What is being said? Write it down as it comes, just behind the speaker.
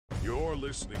You're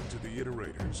listening to the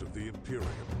iterators of the Imperium.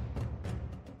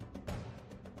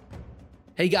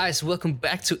 Hey guys, welcome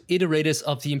back to Iterators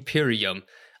of the Imperium.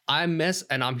 I'm Mess,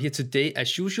 and I'm here today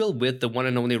as usual with the one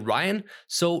and only Ryan.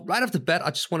 So right off the bat,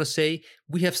 I just want to say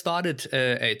we have started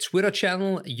a Twitter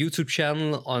channel, a YouTube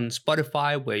channel on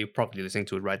Spotify, where you're probably listening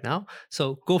to it right now.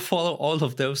 So go follow all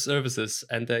of those services,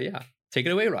 and take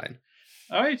it away, Ryan.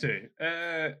 Alrighty.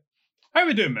 How are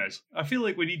we doing, Mez? I feel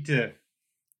like we need to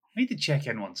check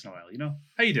in once in a while, you know?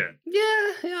 How you doing?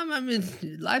 Yeah, I mean,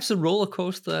 life's a roller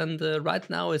coaster, and right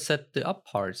now it's at the up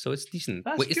part, so it's decent.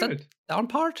 That's Wait, is that good. down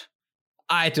part?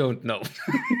 I don't know.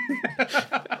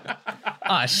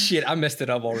 Shit, I messed it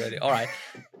up already. All right.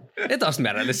 It doesn't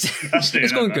matter.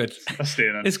 It's going good. That's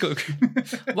staying in. It's going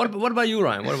good. What about you,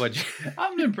 Ryan? What about you?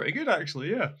 I'm doing pretty good,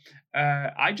 actually, yeah.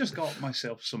 I just got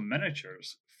myself some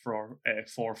miniatures for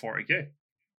 40k.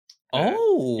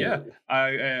 Oh. Yeah.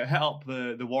 I hit up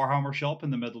the Warhammer shop in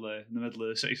the middle of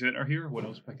the city centre here when I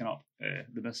was picking up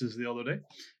the missus the other day.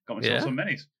 Got myself some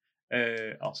minis.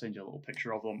 I'll send you a little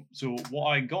picture of them. So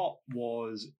what I got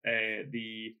was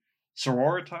the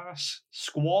Sororitas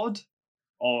squad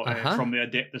from the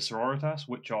Adeptus Sororitas,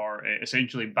 which are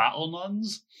essentially battle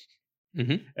nuns.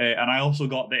 Mm-hmm. And I also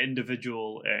got the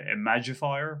individual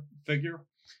Magifier figure.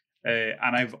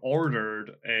 And I've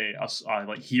ordered a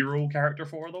hero character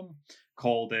for them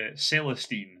called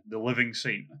Celestine, the Living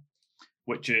Saint,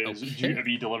 which is due to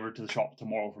be delivered to the shop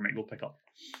tomorrow for me to go pick up.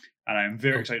 And I'm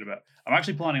very excited about it. I'm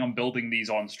actually planning on building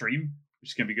these on stream, which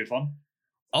is going to be good fun.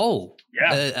 Oh.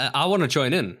 Yeah. I want to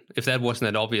join in, if that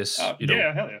wasn't that obvious.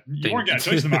 Yeah, hell yeah. You weren't getting a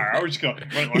choice in the matter. I was just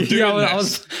going, I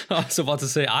was about to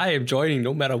say, I am joining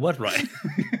no matter what, right?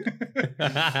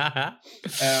 Yeah.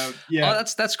 Oh,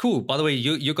 that's cool. By the way,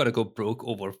 you got to go broke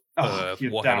over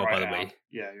Warhammer, by the way.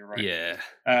 Yeah, you're right.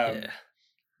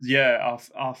 Yeah.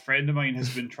 A friend of mine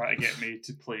has been trying to get me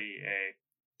to play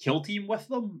Kill Team with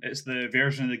them. It's the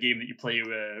version of the game that you play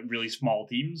with really small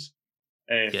teams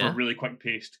for really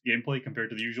quick-paced gameplay compared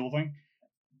to the usual thing.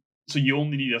 So you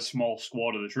only need a small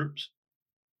squad of the troops.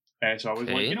 So I was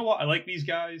like, you know what? I like these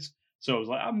guys. So I was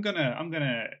like, I'm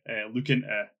gonna look into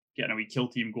getting a wee kill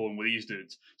team going with these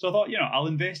dudes. So I thought, I'll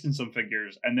invest in some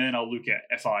figures, and then I'll look at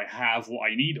if I have what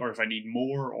I need, or if I need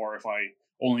more, or if I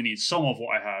only need some of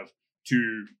what I have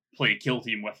to play kill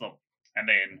team with them. And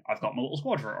then I've got my little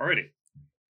squad for it already.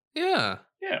 Yeah.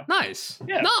 Nice.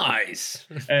 Yeah. Nice.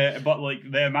 But like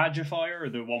the Magifier,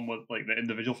 the one with like the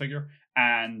individual figure,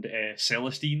 and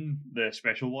Celestine, the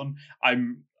special one,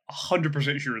 I'm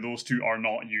 100% sure those two are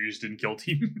not used in kill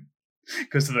team.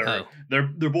 Because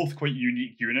they're both quite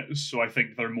unique units, so I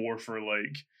think they're more for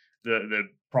like the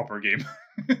proper game.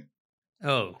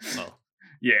 Oh, well.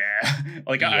 Yeah.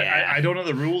 I don't know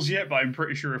the rules yet, but I'm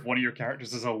pretty sure if one of your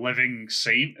characters is a living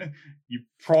saint, you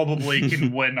probably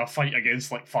can win a fight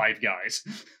against like 5 guys.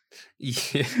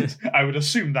 Yeah. I would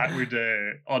assume that would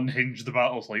unhinge the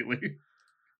battle slightly.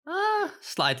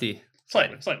 Slightly.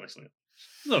 Slightly.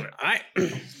 A little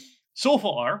bit. So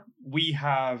far, we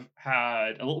have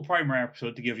had a little primary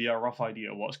episode to give you a rough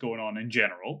idea of what's going on in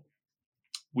general.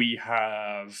 We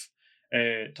have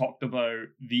talked about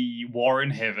the War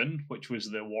in Heaven, which was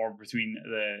the war between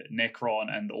the Necron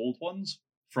and the Old Ones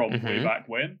from way back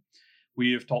when.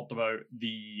 We have talked about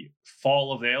the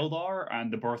fall of the Eldar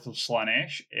and the birth of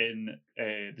Slaanesh in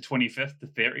the 25th to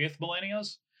 30th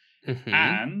millennias.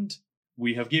 And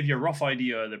we have give you a rough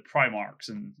idea of the Primarchs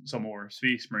and some more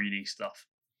Space Marine stuff.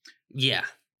 Yeah.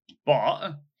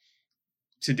 But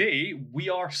today we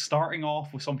are starting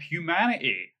off with some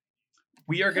humanity.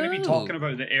 We are going to be talking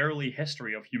about the early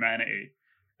history of humanity,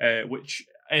 which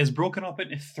is broken up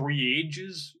into 3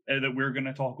 ages that we're going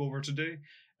to talk over today.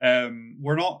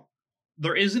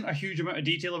 There isn't a huge amount of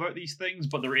detail about these things,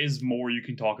 but there is more you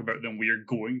can talk about than we're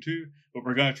going to. But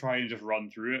we're going to try and just run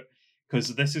through it,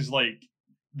 because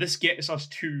this gets us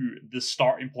to the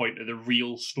starting point of the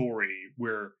real story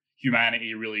where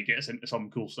humanity really gets into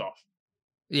some cool stuff.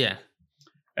 Yeah.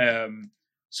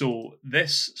 So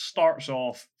this starts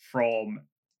off from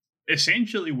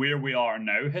essentially where we are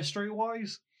now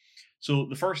history-wise. So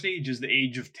the first age is the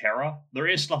Age of Terra. There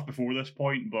is stuff before this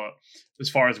point, but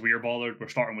as far as we're bothered, we're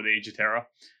starting with the Age of Terra,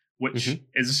 which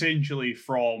is essentially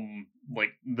from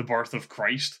like the birth of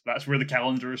Christ. That's where the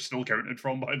calendar is still counted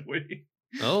from, by the way.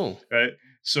 Oh. Right.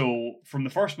 So from the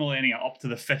first millennia up to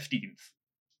the 15th,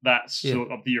 so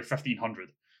up to year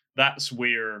 1500. That's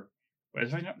where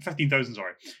 15,000.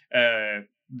 Sorry,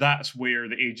 that's where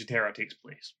the Age of Terra takes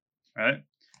place. Right.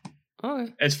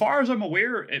 Okay. As far as I'm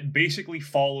aware, it basically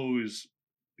follows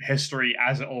history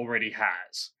as it already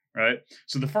has. Right.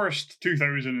 So the first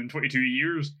 2022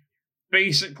 years,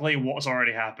 basically what's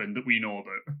already happened that we know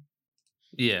about.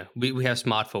 Yeah, we have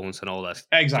smartphones and all that.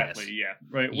 Exactly. jazz. Yeah.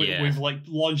 Right. Yeah. We've like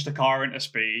launched a car into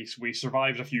space. We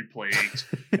survived a few plagues.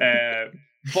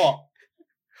 But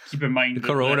keep in mind The that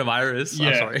coronavirus.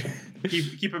 I'm sorry.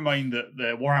 keep in mind that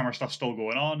the Warhammer stuff's still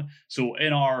going on. So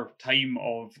in our time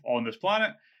on this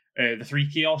planet, the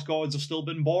 3 Chaos Gods have still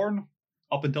been born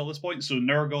up until this point. So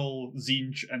Nurgle,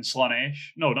 Tzeentch, and Slaanesh,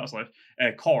 no, not Slaanesh,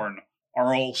 Khorne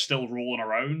are all still rolling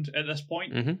around at this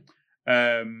point.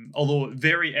 Although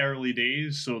very early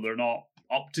days, so they're not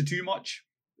up to too much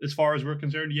as far as we're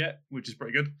concerned yet, which is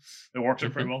pretty good. It works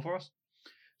out pretty well for us.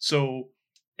 So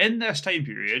in this time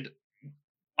period,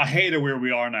 ahead of where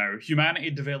we are now, humanity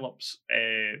develops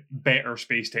better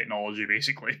space technology,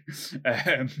 basically.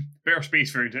 Better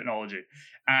spacefaring technology.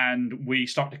 And we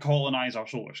start to colonize our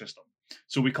solar system.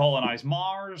 So we colonize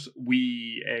Mars,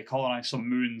 we colonize some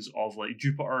moons of like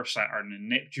Jupiter, Saturn, and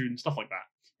Neptune, stuff like that,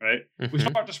 right? We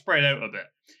start to spread out a bit.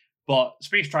 But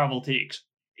space travel takes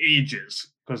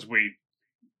ages because we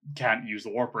can't use the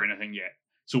warp or anything yet.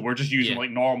 So we're just using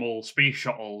like normal space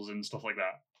shuttles and stuff like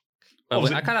that. Well,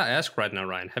 I kind of ask right now,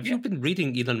 Ryan, have you been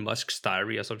reading Elon Musk's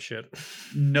diary or some shit?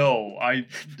 No, I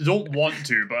don't want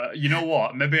to, but you know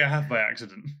what? Maybe I have by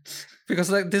accident.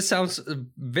 Because like this sounds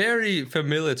very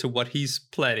familiar to what he's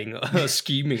planning,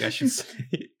 scheming, I should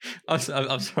say. I'm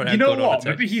sorry. You know what?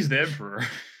 Maybe he's the emperor.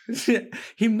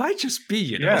 He might just be,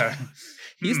 you know. Yeah.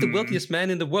 He's the wealthiest man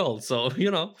in the world, so,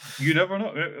 you know. You never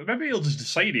know. Maybe he'll just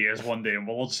decide he is one day and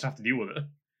we'll all just have to deal with it.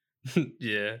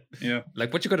 Yeah.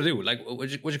 Like, what you gonna do? Like, what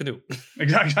you gonna do?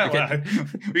 Exactly.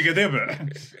 We can do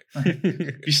it.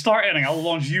 If you start anything, I'll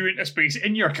launch you into space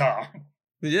in your car.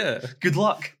 Yeah. Good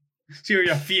luck. See how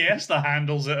your Fiesta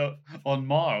handles it on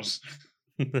Mars.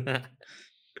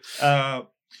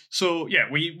 So,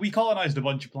 yeah, we colonized a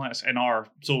bunch of planets in our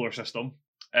solar system.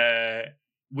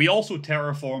 We also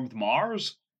terraformed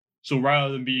Mars. So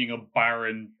rather than being a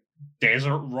barren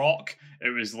desert rock, it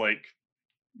was like,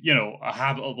 you know, a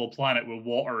habitable planet with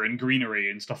water and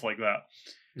greenery and stuff like that.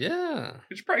 Yeah.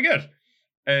 It's pretty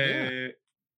good.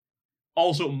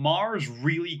 Also, Mars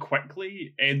really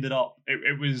quickly ended up,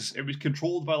 it was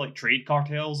controlled by like trade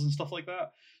cartels and stuff like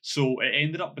that. So it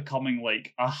ended up becoming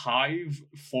like a hive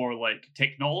for like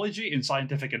technology and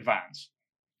scientific advance.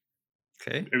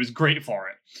 Okay. It was great for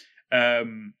it.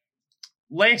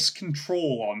 Less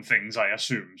control on things, I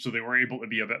assume. So they were able to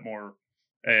be a bit more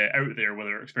out there with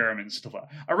their experiments and stuff like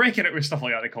that. I reckon it was stuff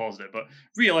like that that caused it, but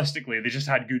realistically, they just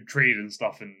had good trade and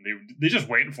stuff, and they just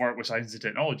waited for it with science and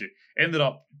technology. Ended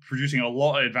up producing a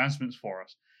lot of advancements for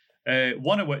us.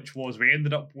 One of which was we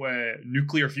ended up with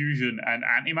nuclear fusion and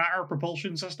antimatter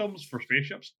propulsion systems for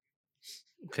spaceships.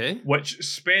 Okay. Which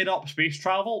sped up space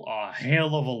travel a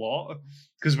hell of a lot.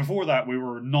 Because before that, we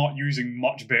were not using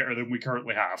much better than we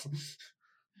currently have.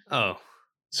 Oh.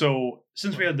 So,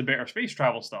 since we had the better space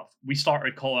travel stuff, we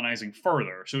started colonizing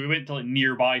further. So we went to like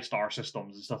nearby star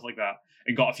systems and stuff like that,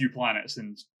 and got a few planets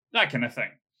and that kind of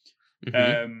thing.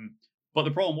 But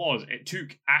the problem was, it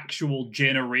took actual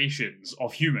generations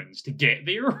of humans to get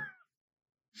there.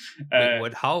 Wait,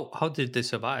 what? How did they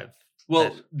survive?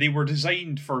 Well, they were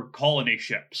designed for colony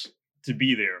ships to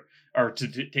be there, or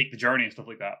to take the journey and stuff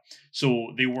like that. So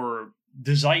they were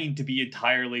designed to be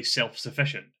entirely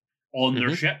self-sufficient on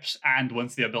their ships and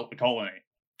once they had built the colony.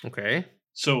 Okay.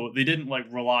 So they didn't like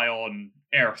rely on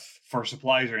Earth for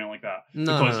supplies or anything like that.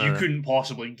 Because you couldn't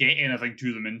possibly get anything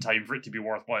to them in time for it to be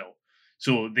worthwhile.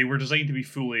 So they were designed to be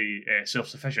fully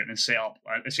self-sufficient and set up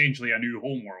essentially a new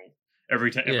homeworld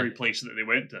every place that they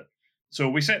went to. So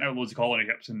we sent out loads of colony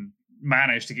ships and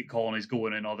managed to get colonies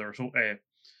going in other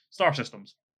star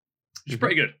systems. Which is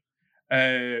pretty good.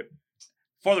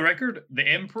 For the record, the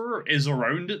Emperor is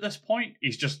around at this point.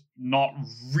 He's just not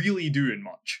really doing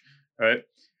much. Right?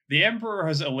 The Emperor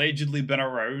has allegedly been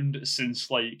around since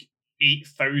like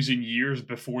 8,000 years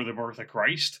before the birth of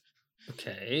Christ.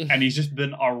 Okay. And he's just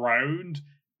been around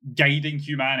guiding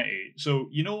humanity. So,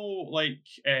 you know, like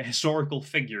historical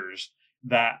figures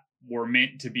that were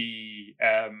meant to be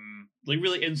like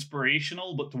really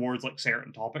inspirational, but towards like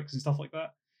certain topics and stuff like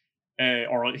that.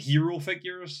 Or like hero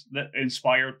figures that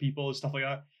inspired people and stuff like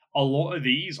that. A lot of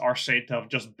these are said to have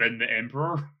just been the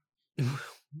Emperor.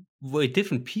 Wait,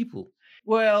 different people?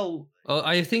 Well...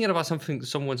 are you thinking about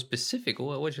someone specific,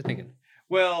 or what are you thinking?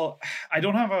 Well, I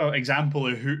don't have an example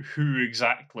of who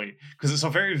exactly, because it's a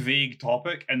very vague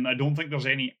topic, and I don't think there's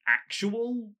any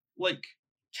actual, like,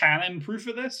 canon proof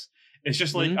of this. It's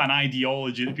just like an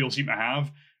ideology that people seem to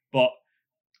have, but...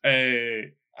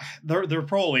 There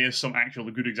probably is some actual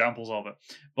good examples of it,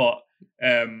 but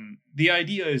the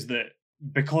idea is that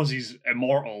because he's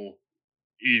immortal,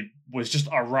 he was just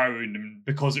around, and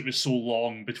because it was so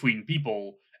long between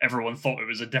people, everyone thought it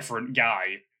was a different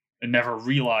guy and never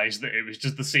realized that it was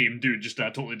just the same dude, just in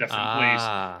a totally different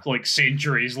place, like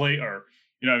centuries later.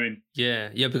 You know what I mean? Yeah,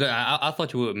 because I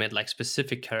thought you would have meant like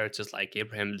specific characters like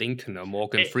Abraham Lincoln or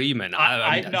Morgan Freeman.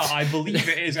 I believe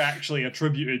it is actually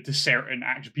attributed to certain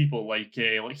actual people, like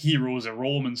heroes of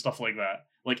Rome and stuff like that,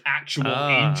 like actual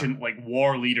ancient like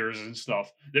war leaders and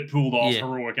stuff that pulled off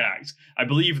heroic acts. I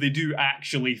believe they do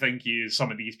actually think he is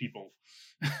some of these people.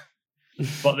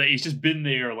 But that he's just been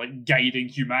there, like, guiding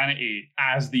humanity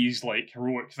as these, like,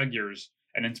 heroic figures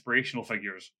and inspirational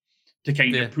figures to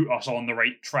kind of put us on the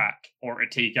right track, or to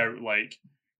take out, like,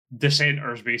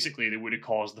 dissenters, basically, that would have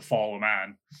caused the fall of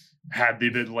man had they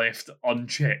been left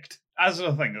unchecked. As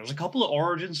a thing, there's a couple of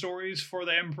origin stories for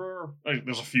the Emperor. Like,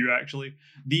 there's a few, actually.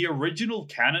 The original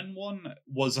canon one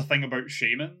was a thing about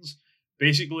shamans.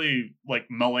 Basically, like,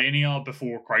 millennia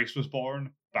before Christ was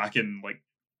born, back in, like,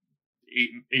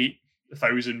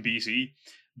 8,000 BC,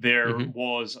 there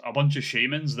was a bunch of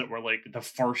shamans that were like the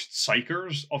first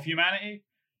psychers of humanity.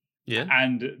 Yeah.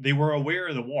 And they were aware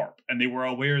of the warp, and they were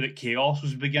aware that chaos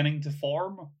was beginning to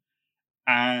form.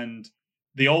 And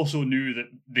they also knew that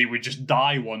they would just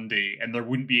die one day, and there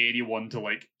wouldn't be anyone to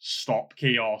like stop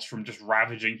chaos from just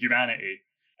ravaging humanity.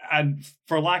 And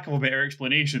for lack of a better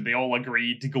explanation, they all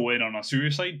agreed to go in on a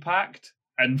suicide pact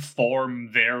and form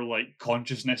their like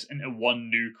consciousness into one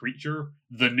new creature,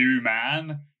 the new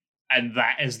man, and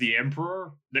that is the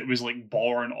Emperor that was like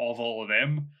born of all of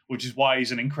them, which is why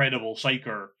he's an incredible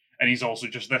psyker, and he's also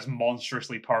just this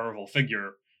monstrously powerful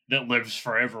figure that lives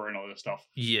forever and all this stuff.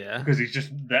 Yeah. Because he's just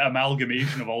the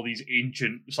amalgamation of all these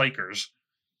ancient psychers.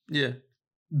 Yeah.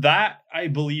 That, I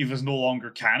believe, is no longer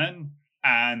canon,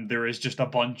 and there is just a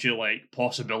bunch of like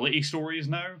possibility stories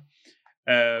now.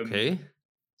 Okay.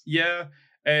 Yeah.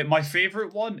 My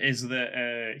favorite one is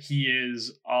that he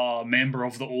is a member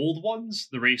of the Old Ones,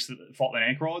 the race that fought the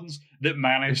Necrons, that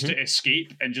managed to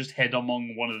escape and just hid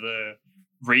among one of the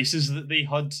races that they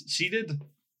had seeded.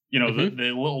 You know,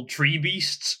 the little tree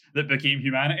beasts that became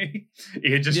humanity.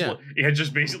 He had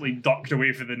just basically ducked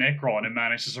away from the Necron and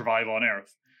managed to survive on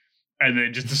Earth. And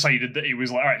then just decided that he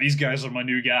was like, all right, these guys are my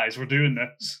new guys. We're doing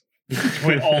this. Just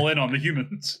went all in on the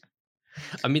humans.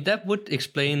 I mean, that would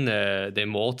explain the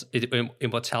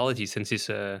immortality, since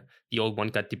the old one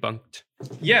got debunked.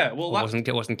 Yeah, well,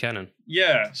 it wasn't canon.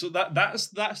 Yeah, so that's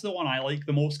the one I like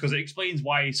the most, because it explains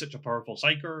why he's such a powerful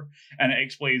psyker, and it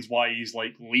explains why he's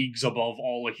like leagues above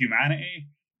all of humanity.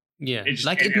 Yeah,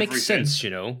 it makes sense,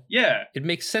 you know. Yeah, it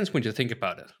makes sense when you think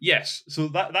about it. Yes, so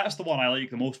that's the one I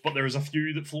like the most. But there's a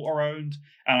few that float around,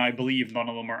 and I believe none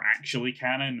of them are actually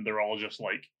canon. They're all just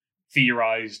like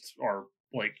theorized, or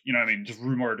like, you know what I mean, just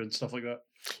rumored and stuff like that.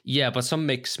 Yeah, but some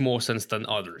makes more sense than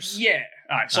others. Yeah,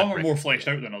 some are more fleshed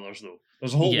out than others, though.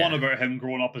 There's a whole one about him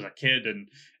growing up as a kid, and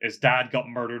his dad got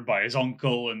murdered by his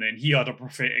uncle, and then he had a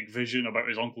prophetic vision about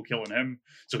his uncle killing him.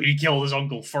 So he killed his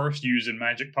uncle first using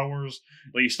magic powers.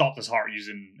 Like, he stopped his heart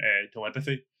using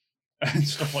telepathy and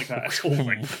stuff like that. It's whole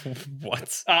thing.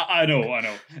 What? I know.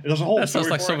 There's a whole. That sounds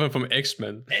like something from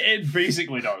X-Men. It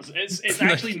basically does. It's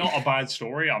actually not a bad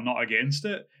story. I'm not against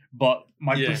it. But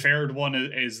my preferred one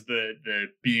is the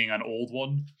being an old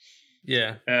one.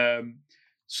 Yeah.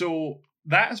 So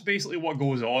that's basically what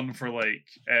goes on for like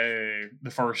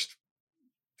the first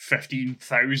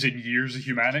 15,000 years of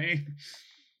humanity.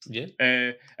 Yeah.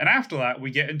 And after that,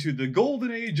 we get into the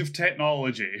golden age of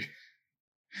technology,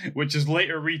 which is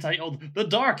later retitled the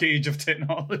dark age of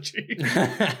technology.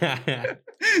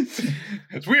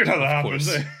 It's weird how that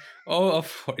happens.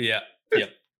 Yeah. Yep.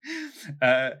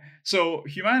 So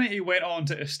humanity went on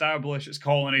to establish its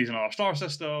colonies in other star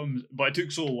systems, but it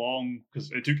took so long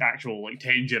because it took actual like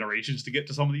 10 generations to get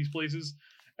to some of these places.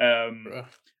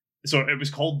 So it was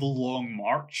called the Long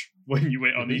March when you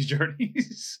went on these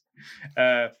journeys.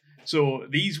 So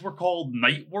these were called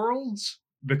night worlds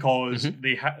because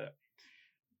they had.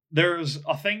 There's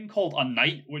a thing called a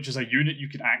knight, which is a unit you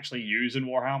can actually use in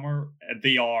Warhammer.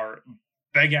 They are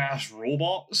big ass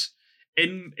robots.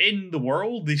 In the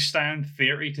world, they stand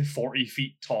 30 to 40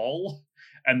 feet tall,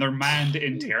 and they're manned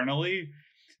internally.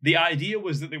 The idea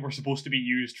was that they were supposed to be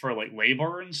used for like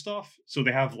labor and stuff. So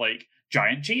they have like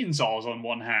giant chainsaws on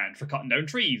one hand for cutting down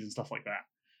trees and stuff like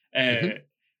that.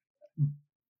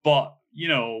 But you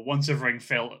know, once everything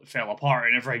fell apart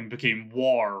and everything became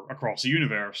war across the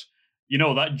universe, you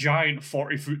know, that giant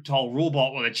 40-foot tall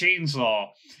robot with a chainsaw,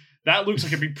 that looks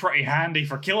like it'd be pretty handy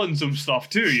for killing some stuff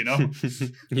too, you know?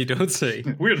 You don't say.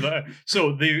 Weird that.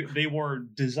 So they were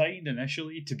designed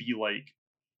initially to be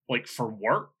like for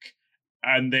work,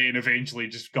 and then eventually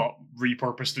just got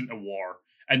repurposed into war.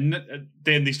 And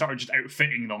then they started just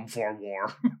outfitting them for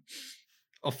war.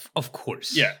 Of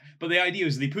course. Yeah, but the idea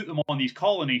is they put them on these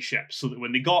colony ships so that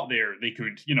when they got there, they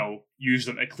could, use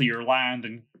them to clear land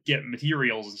and get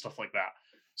materials and stuff like that.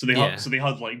 So they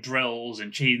had like drills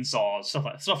and chainsaws,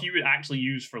 stuff you would actually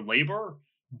use for labor,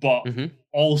 but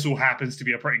also happens to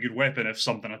be a pretty good weapon if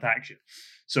something attacks you.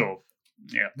 So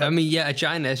yeah, I mean, a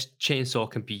giant chainsaw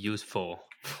can be used for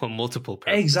multiple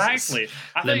purposes. Exactly.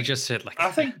 Me just say it like I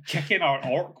think kicking an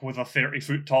orc with a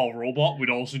 30-foot tall robot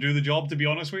would also do the job, to be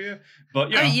honest with you.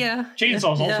 But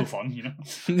chainsaw's also fun,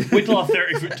 Wait till a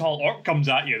 30-foot tall orc comes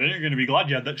at you, then you're going to be glad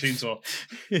you had that chainsaw.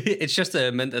 It's just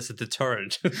meant as a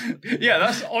deterrent. Yeah,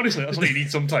 that's what you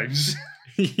need sometimes.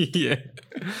 Yeah.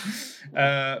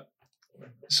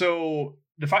 So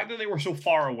the fact that they were so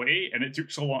far away and it took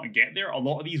so long to get there, a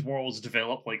lot of these worlds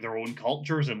developed like their own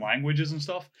cultures and languages and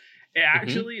stuff. It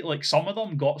actually, like, some of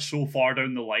them got so far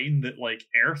down the line that, like,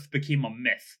 Earth became a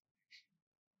myth.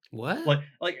 What?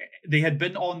 Like they had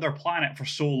been on their planet for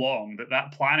so long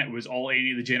that planet was all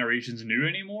any of the generations knew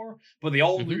anymore, but they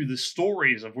all knew the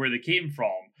stories of where they came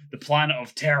from, the planet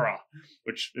of Terra,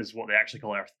 which is what they actually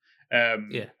call Earth,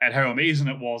 and how amazing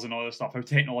it was and all this stuff, how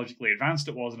technologically advanced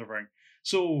it was and everything.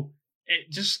 So it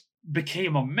just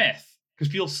became a myth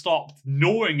because people stopped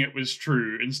knowing it was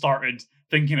true and started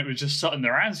thinking it was just something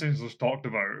their ancestors talked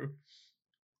about,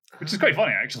 which is quite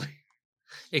funny, actually.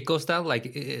 It goes down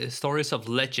like stories of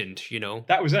legend,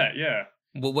 That was it, yeah.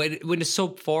 Well, when it's so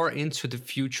far into the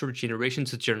future, generation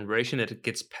to generation, that it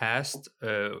gets passed,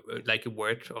 like a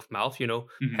word of mouth,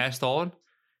 passed on,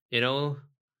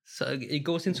 so it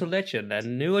goes into legend,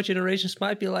 and newer generations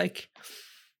might be like,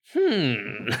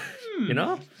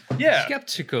 Yeah,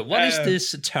 skeptical. What is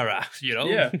this Terra?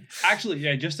 Yeah, actually,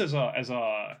 yeah. Just as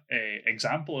a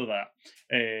example of that,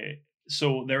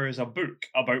 so there is a book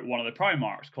about one of the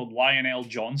Primarchs called Lionel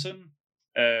Johnson.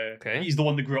 He's the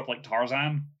one that grew up like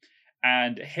Tarzan,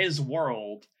 and his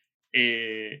world,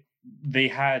 they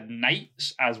had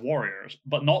knights as warriors,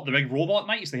 but not the big robot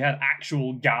knights. They had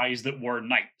actual guys that were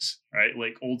knights, right,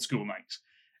 like old school knights.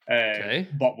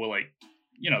 But were like,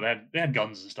 they had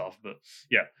guns and stuff, but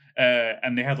yeah.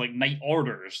 And they had like knight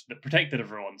orders that protected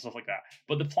everyone and stuff like that.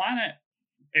 But the planet,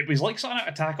 it was like something out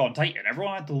of Attack on Titan.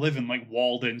 Everyone had to live in like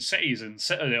walled-in cities and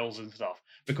citadels and stuff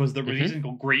because there were these things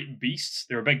called great beasts.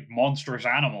 They were big monstrous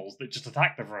animals that just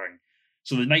attacked everything.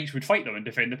 So the knights would fight them and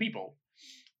defend the people.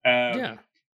 And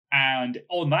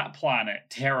on that planet,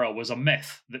 Terra was a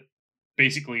myth that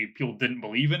basically people didn't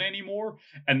believe in anymore.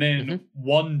 And then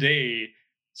one day,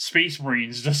 Space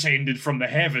Marines descended from the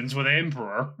heavens with the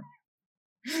Emperor.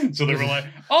 So they were like,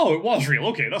 oh, it was real.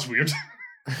 Okay, that's weird.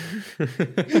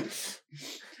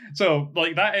 So,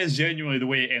 like, that is genuinely the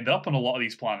way it ended up on a lot of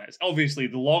these planets. Obviously,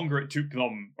 the longer it took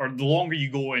them, or the longer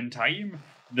you go in time,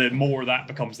 the more that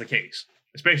becomes the case.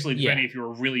 Especially depending if you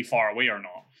were really far away or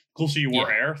not. The closer you were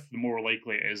to Earth, the more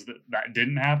likely it is that that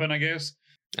didn't happen, I guess.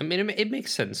 I mean, it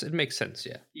makes sense. It makes sense,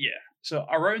 yeah. Yeah. So,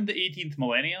 around the 18th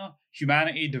millennia,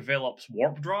 humanity develops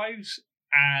warp drives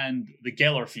and the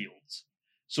Geller fields.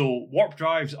 So, warp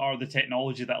drives are the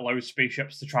technology that allows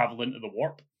spaceships to travel into the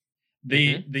warp.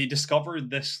 They discovered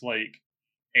this like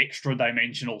extra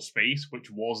dimensional space,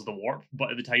 which was the warp, but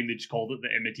at the time they just called it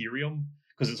the immaterium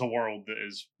because it's a world that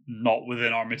is not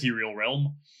within our material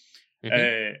realm.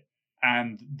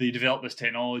 And they developed this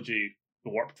technology,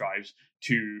 the warp drives,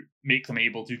 to make them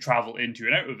able to travel into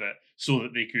and out of it, so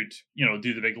that they could,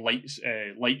 do the big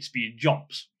light speed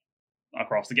jumps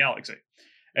across the galaxy.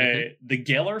 The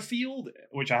Geller field,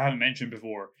 which I haven't mentioned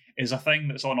before, is a thing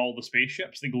that's on all the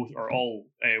spaceships. They are all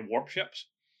warp ships.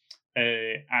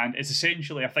 And it's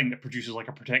essentially a thing that produces like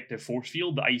a protective force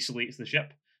field that isolates the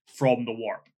ship from the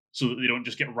warp so that they don't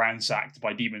just get ransacked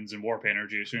by demons and warp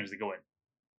energy as soon as they go in.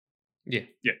 Yeah.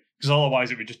 Yeah. Because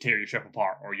otherwise it would just tear your ship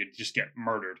apart or you'd just get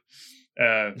murdered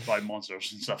by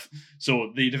monsters and stuff.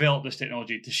 So they developed this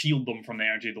technology to shield them from the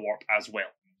energy of the warp as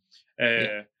well.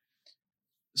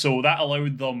 So that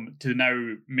allowed them to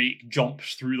now make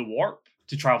jumps through the warp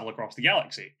to travel across the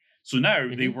galaxy. So now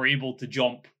they were able to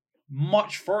jump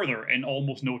much further in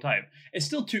almost no time. It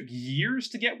still took years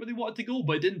to get where they wanted to go,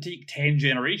 but it didn't take 10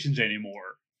 generations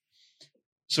anymore.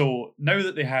 So now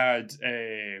that they had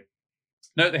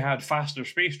faster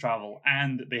space travel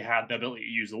and they had the ability to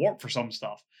use the warp for some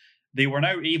stuff, they were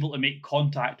now able to make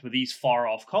contact with these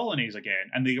far-off colonies again,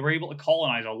 and they were able to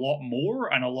colonize a lot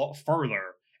more and a lot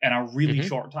further in a really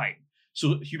short time.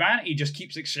 So humanity just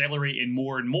keeps accelerating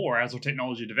more and more as their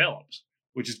technology develops,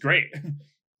 which is great.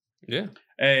 Yeah.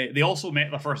 They also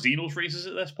met the first Xenos races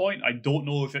at this point. I don't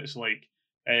know if it's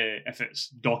if it's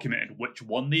documented which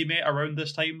one they met around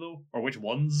this time though, or which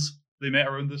ones they met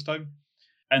around this time.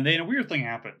 And then a weird thing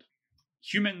happened.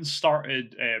 Humans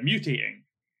started mutating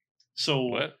So,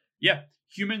 what? Yeah,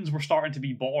 humans were starting to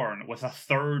be born with a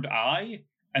third eye,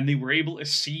 and they were able to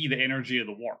see the energy of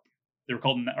the warp. They're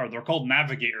called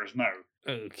navigators now.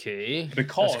 Okay, that's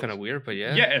Because kind of weird, but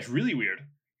yeah. yeah, it's really weird.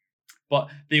 But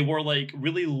they were like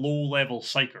really low level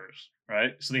psychers,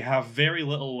 right? So they have very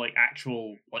little like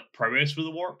actual like prowess with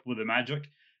the warp, with the magic,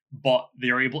 but they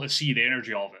are able to see the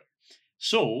energy of it.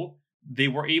 So they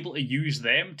were able to use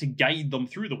them to guide them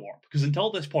through the warp. Because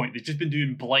until this point, they've just been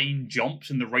doing blind jumps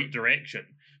in the right direction.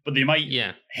 But they might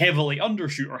heavily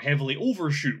undershoot or heavily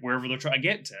overshoot wherever they're trying to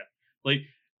get to. Like,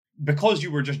 because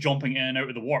you were just jumping in and out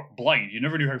of the warp blind, you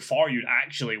never knew how far you'd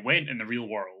actually went in the real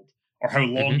world or how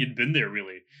long you'd been there,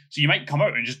 really. So you might come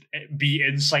out and just be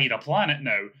inside a planet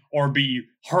now, or be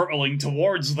hurtling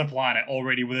towards the planet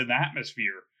already within the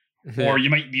atmosphere. Or you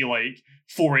might be like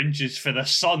 4 inches for the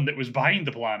sun that was behind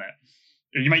the planet.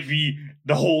 Or you might be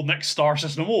the whole next star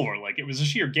system over. Like, it was a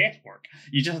sheer guesswork.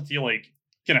 You just have to, like,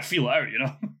 kind of feel it out, you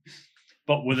know?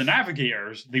 But with the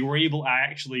navigators, they were able to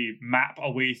actually map a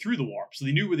way through the warp. So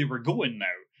they knew where they were going now.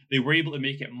 They were able to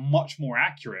make it much more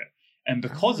accurate. And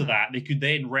because of that, they could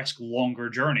then risk longer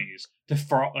journeys to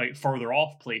further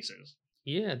off places.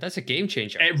 Yeah, that's a game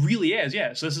changer. It really is,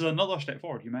 yeah. So this is another step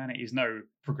forward. Humanity is now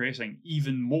progressing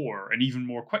even more and even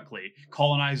more quickly,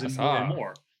 colonizing more and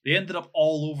more. They ended up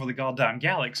all over the goddamn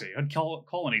galaxy, had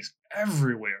colonies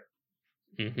everywhere.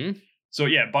 So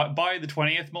yeah, by the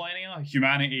 20th millennia,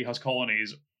 humanity has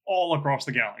colonies all across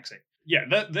the galaxy.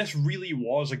 Yeah, this really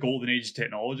was a golden age of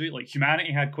technology. Like,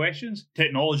 humanity had questions,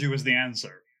 technology was the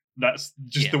answer. That's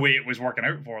just the way it was working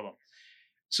out for them.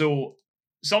 So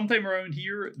sometime around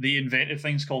here, they invented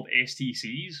things called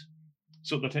STCs.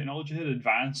 So the technology had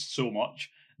advanced so much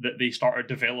that they started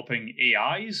developing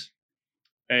AIs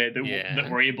that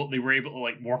were able to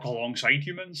like work alongside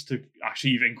humans to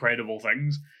achieve incredible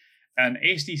things. And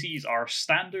STCs are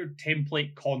standard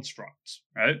template constructs,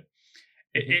 right?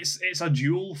 It's a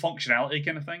dual functionality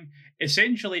kind of thing.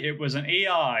 Essentially, it was an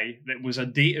AI that was a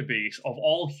database of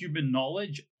all human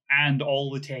knowledge and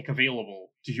all the tech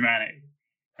available to humanity,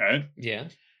 right? Yeah.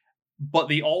 But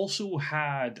they also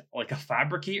had like a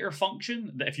fabricator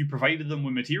function that if you provided them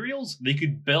with materials, they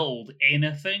could build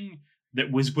anything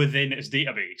that was within its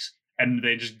database and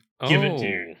then just give it to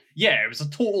you. Yeah, it was a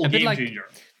total game changer.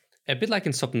 A bit like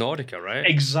in Subnautica, right?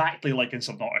 Exactly like in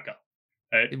Subnautica.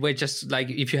 Where just like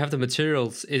if you have the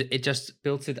materials, it just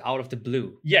builds it out of the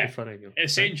blue in front of you.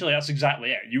 Essentially, that's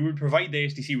exactly it. You would provide the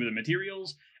STC with the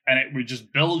materials, and it would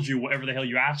just build you whatever the hell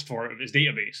you asked for out of its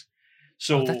database.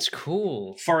 So that's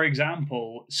cool. For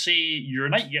example, say your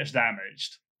knight gets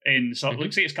damaged,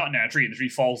 like say it's cutting down a tree and the tree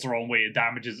falls the wrong way and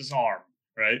damages its arm,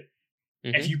 right?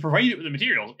 If you provide it with the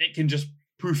materials, it can just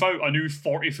poof out a new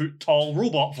 40-foot tall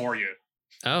robot for you.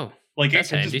 Oh, like it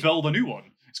can just build a new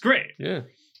one. It's great. Yeah.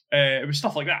 It was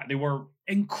stuff like that. They were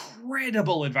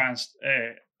incredibly advanced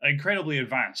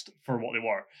for what they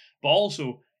were. But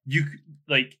also,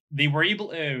 they were able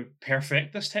to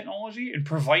perfect this technology and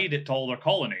provide it to all their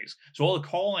colonies. So all the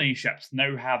colony ships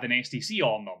now have an STC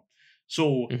on them.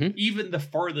 So even the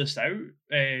furthest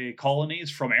out colonies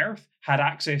from Earth had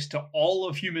access to all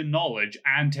of human knowledge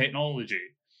and technology.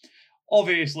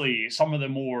 Obviously, some of the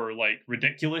more like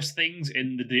ridiculous things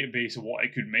in the database of what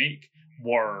it could make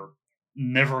were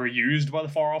never used by the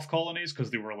far off colonies because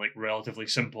they were like relatively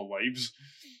simple lives.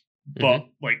 But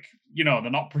like, you know, they're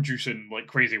not producing like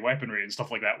crazy weaponry and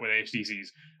stuff like that with STCs.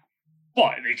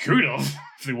 But they could have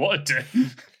if they wanted to.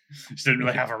 Just didn't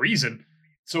really have a reason.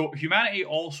 So humanity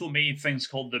also made things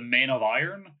called the Men of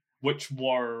Iron, which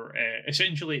were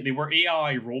essentially they were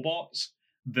AI robots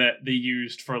that they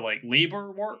used for like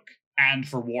labor work and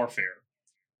for warfare.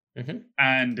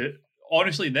 And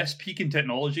honestly, this peak in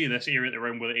technology, this area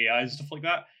around with AIs and stuff like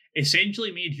that,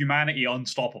 essentially made humanity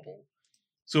unstoppable.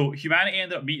 So humanity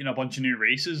ended up meeting a bunch of new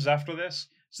races after this.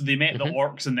 So they met the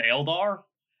Orcs and the Eldar,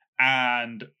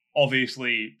 and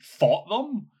obviously fought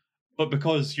them. But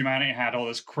because humanity had all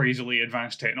this crazily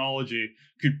advanced technology,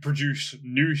 could produce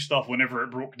new stuff whenever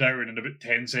it broke down in about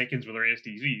 10 seconds with their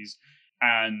STCs,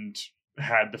 and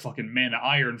had the fucking Men of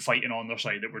Iron fighting on their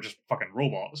side that were just fucking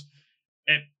robots,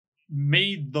 it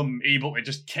made them able to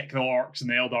just kick the Orcs and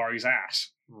the Eldari's ass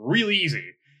real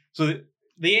easy. So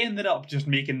they ended up just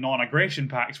making non-aggression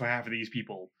pacts with half of these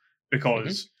people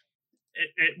because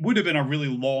it would have been a really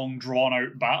long,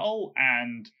 drawn-out battle,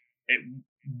 and it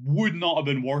would not have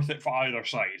been worth it for either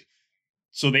side.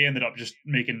 So they ended up just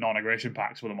making non-aggression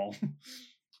pacts with them all.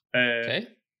 Okay.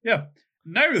 Yeah.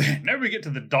 Now we get to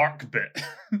the dark bit.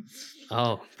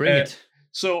 Oh, bring it.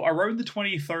 So around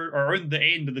the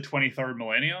end of the 23rd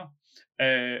millennia,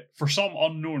 for some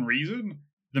unknown reason,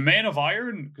 the Men of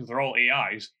Iron, because they're all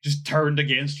AIs, just turned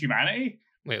against humanity.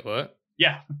 Wait, what?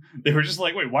 Yeah, they were just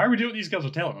like, wait, why are we doing what these guys are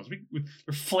telling us?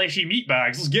 They're fleshy meat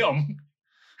bags. Let's get them.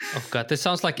 Oh god, this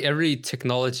sounds like every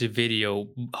technology video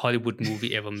Hollywood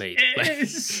movie ever made.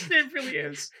 It really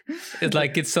is. It's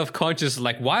like it's self-conscious,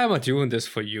 like, why am I doing this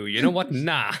for you? You know what?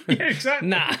 Nah. Yeah, exactly.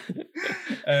 Nah.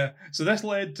 So this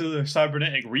led to the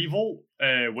Cybernetic Revolt,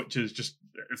 which is just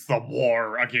the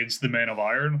war against the Men of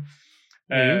Iron.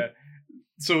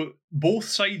 So both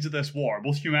sides of this war,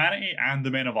 both humanity and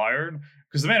the Men of Iron,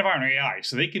 because the Men of Iron are AI,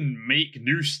 so they can make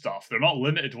new stuff. They're not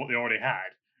limited to what they already had,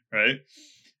 right?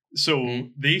 So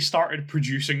they started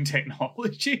producing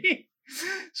technology.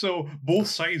 So both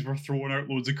sides were throwing out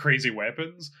loads of crazy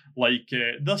weapons, like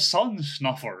the Sun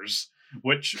Snuffers,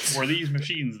 which were these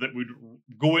machines that would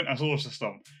go into a solar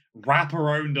system, wrap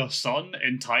around a sun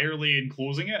entirely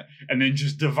enclosing it, and then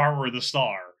just devour the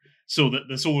star. So that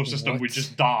the solar system would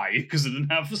just die because it didn't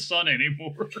have the sun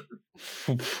anymore.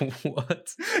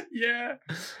 What? Yeah.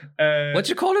 What'd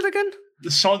you call it again?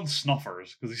 The Sun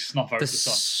Snuffers, because they snuff out the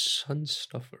sun. Sun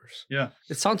Snuffers. Yeah.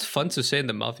 It sounds fun to say in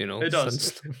the mouth, you know. It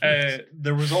does.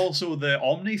 There was also the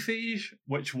Omniphage,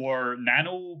 which were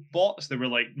nanobots. They were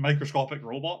like microscopic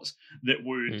robots that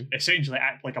would essentially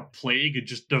act like a plague and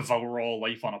just devour all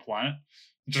life on a planet.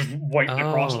 Just wiped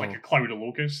across like a cloud of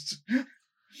locusts.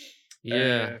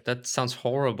 Yeah, that sounds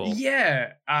horrible.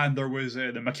 Yeah, and there was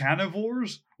the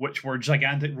Mechanivores, which were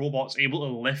gigantic robots able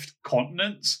to lift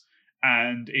continents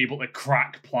and able to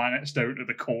crack planets down to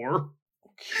the core.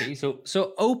 Okay, so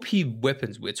OP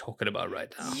weapons we're talking about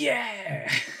right now.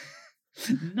 Yeah,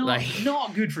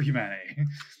 not good for humanity.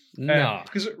 No,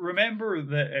 because remember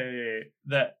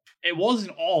that it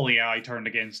wasn't all AI turned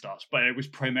against us, but it was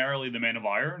primarily the Men of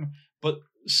Iron. But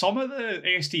some of the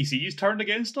ASTCs turned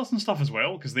against us and stuff as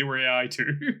well, because they were AI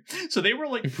too. So they were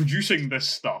like producing this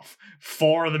stuff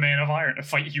for the Men of Iron to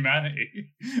fight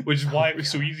humanity, which is why it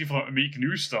was so easy for them to make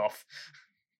new stuff.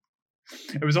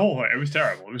 It was it was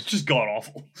terrible. It was just god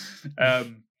awful.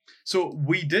 So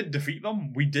we did defeat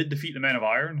them. We did defeat the Men of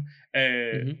Iron.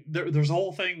 There's a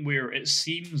whole thing where it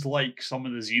seems like some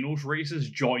of the Xenos races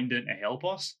joined in to help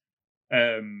us.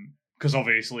 Because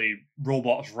obviously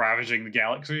robots ravaging the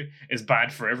galaxy is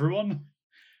bad for everyone.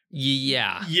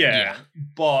 Yeah.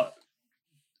 But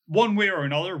one way or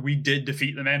another, we did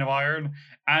defeat the Men of Iron,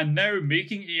 and now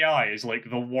making AI is like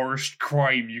the worst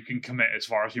crime you can commit as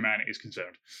far as humanity is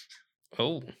concerned.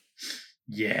 Oh.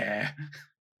 Yeah.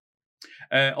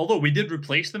 Although we did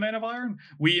replace the Men of Iron,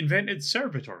 we invented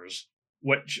servitors,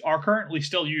 which are currently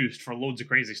still used for loads of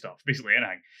crazy stuff, basically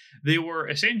anything. They were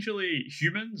essentially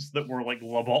humans that were like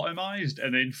lobotomized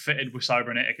and then fitted with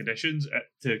cybernetic additions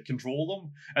to control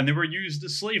them, and they were used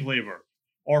as slave labor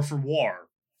or for war.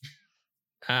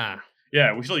 Ah.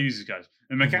 Yeah, we still use these guys.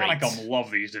 And Mechanicum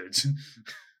love these dudes.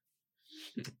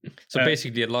 So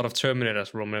basically, a lot of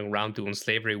Terminators roaming around doing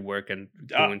slavery work and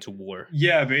going to war.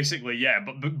 Yeah, basically, yeah,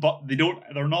 but they don't.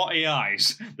 They're not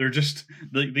AIs. They're just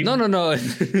no.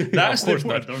 That's the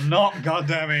point. They're not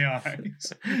goddamn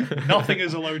AIs. Nothing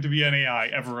is allowed to be an AI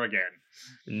ever again.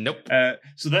 Nope.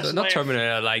 So that's not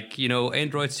Terminator, like,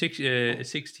 Android 16,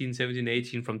 17,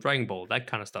 18 from Dragon Ball, that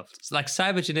kind of stuff. It's like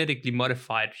cybergenetically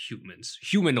modified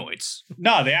humanoids.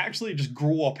 No, they actually just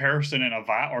grow a person in a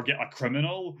vat or get a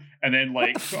criminal and then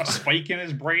like put a spike in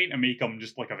his brain and make him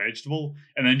just like a vegetable,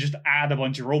 and then just add a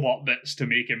bunch of robot bits to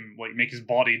make him like make his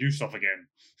body do stuff again.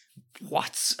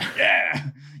 What? Yeah,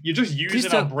 you're just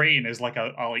using a brain as like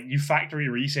a like you factory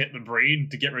reset the brain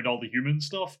to get rid of all the human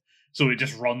stuff. So it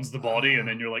just runs the body, and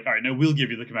then you're like, all right, now we'll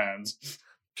give you the commands.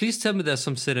 Please tell me there's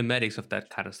some cinematics of that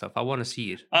kind of stuff. I want to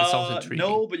see it. It sounds intriguing.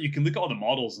 No, but you can look at all the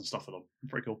models and stuff of them.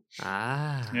 Pretty cool.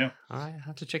 Ah. Yeah. I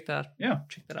have to check that. Yeah.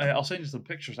 Check that out. I'll send you some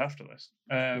pictures after this.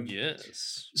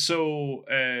 Yes. So,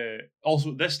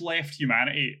 also, this left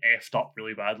humanity effed up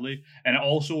really badly, and it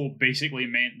also basically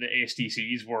meant that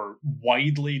STCs were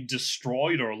widely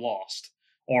destroyed or lost,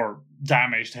 or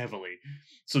damaged heavily.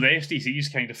 So the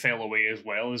STCs kind of fell away as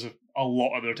well as a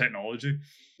lot of their technology.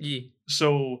 Yeah.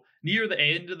 So near the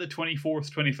end of the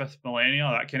 24th, 25th millennia,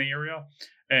 that kind of area,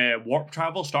 warp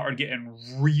travel started getting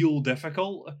real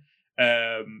difficult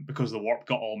because the warp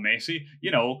got all messy.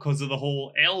 Because of the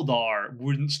whole Eldar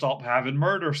wouldn't stop having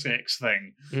murder sex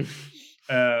thing.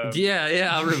 Yeah,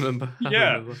 I remember.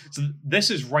 So this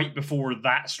is right before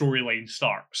that storyline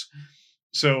starts.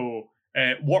 So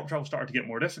warp travel started to get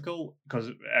more difficult because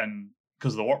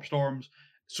of the warp storms.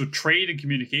 So trade and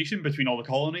communication between all the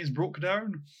colonies broke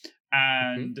down,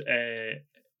 and it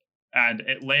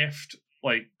left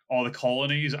like all the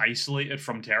colonies isolated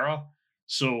from Terra.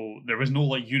 So there was no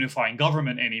like unifying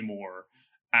government anymore,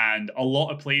 and a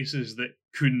lot of places that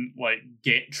couldn't like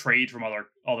get trade from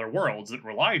other worlds that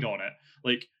relied on it.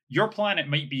 Like your planet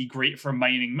might be great for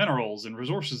mining minerals and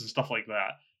resources and stuff like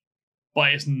that,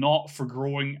 but it's not for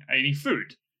growing any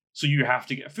food. So you have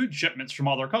to get food shipments from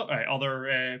other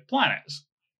planets.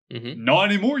 Mm-hmm. Not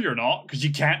anymore, you're not, because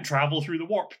you can't travel through the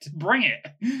warp to bring it.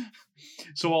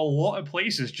 So a lot of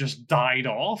places just died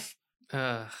off.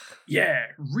 Yeah,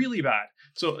 really bad.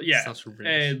 So yeah,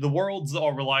 the worlds that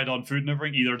all relied on food and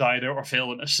everything either died out or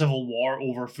fell into civil war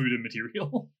over food and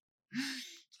material.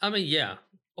 I mean, yeah,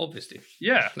 obviously.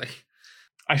 Yeah.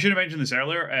 I should have mentioned this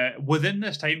earlier. Within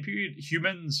this time period,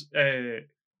 human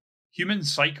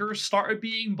psychers started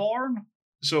being born.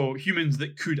 So humans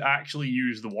that could actually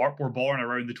use the warp were born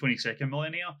around the 22nd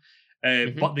millennia.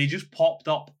 But they just popped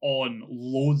up on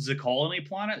loads of colony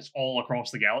planets all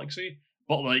across the galaxy.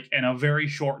 But like in a very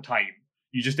short time,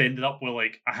 you just ended up with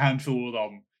like a handful of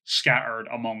them scattered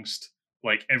amongst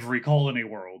like every colony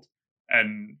world.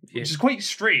 And which is quite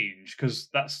strange because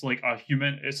that's like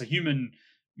it's a human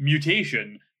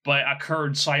mutation, but it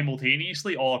occurred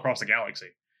simultaneously all across the galaxy.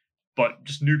 But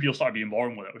just new people started being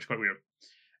born with it, which is quite weird.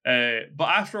 But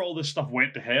after all this stuff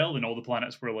went to hell and all the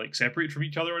planets were like separated from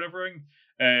each other and everything,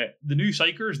 the new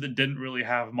psychers that didn't really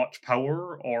have much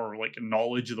power or like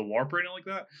knowledge of the warp or anything like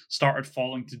that started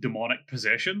falling to demonic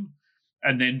possession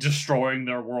and then destroying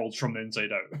their worlds from the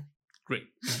inside out. Great.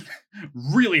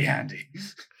 Really handy.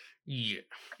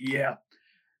 Yeah.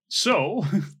 So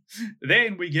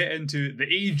then we get into the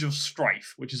Age of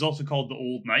Strife, which is also called the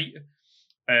Old Night.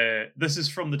 This is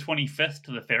from the 25th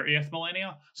to the 30th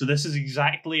millennia. So this is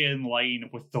exactly in line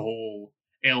with the whole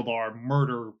Eldar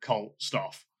murder cult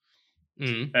stuff.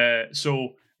 Mm-hmm. So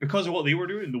because of what they were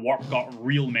doing, the warp got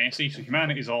real messy. So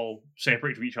humanity's all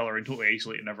separated from each other and totally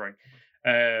isolated and everything.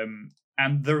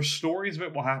 And there's stories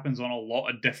about what happens on a lot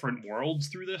of different worlds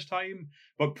through this time.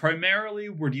 But primarily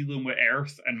we're dealing with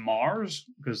Earth and Mars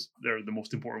because they're the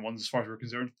most important ones as far as we're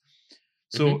concerned.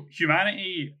 So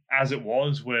humanity, as it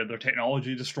was, with their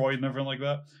technology destroyed and everything like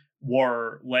that,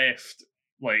 were left,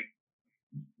 like,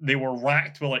 they were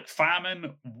racked with, like,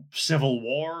 famine, civil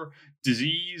war,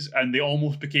 disease, and they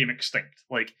almost became extinct.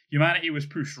 Like, humanity was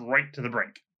pushed right to the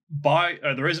brink.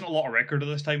 There isn't a lot of record of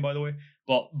this time, by the way,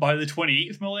 but by the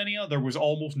 28th millennia, there was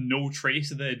almost no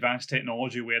trace of the advanced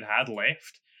technology we had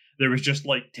left. There was just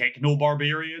like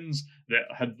techno-barbarians that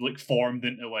had like formed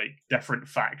into like different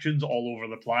factions all over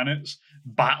the planets,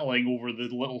 battling over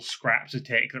the little scraps of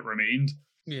tech that remained.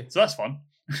 Yeah. So that's fun.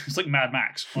 It's like Mad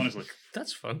Max, honestly.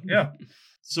 That's fun. Yeah.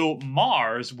 So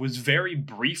Mars was very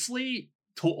briefly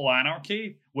total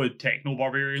anarchy with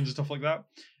techno-barbarians and stuff like that.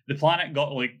 The planet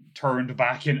got like turned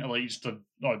back into like just a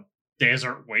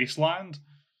desert wasteland.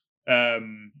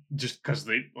 Just because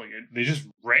they just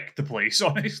wrecked the place,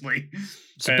 honestly.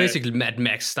 So basically Mad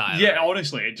Max style. Yeah,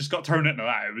 honestly, it just got turned into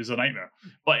that. It was a nightmare.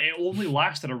 But it only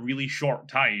lasted a really short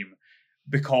time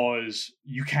because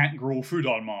you can't grow food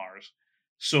on Mars.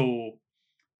 So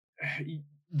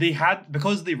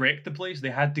because they wrecked the place, they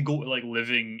had to go to like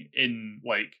living in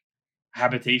like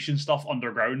habitation stuff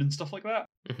underground and stuff like that.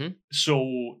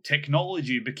 So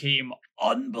technology became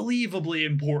unbelievably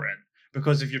important.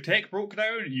 Because if your tech broke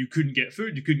down, you couldn't get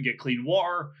food, you couldn't get clean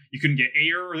water, you couldn't get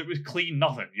air that was clean,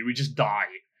 nothing. You would just die.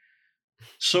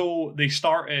 So they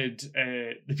started,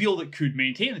 the people that could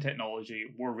maintain the technology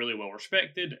were really well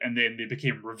respected, and then they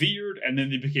became revered, and then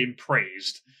they became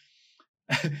praised.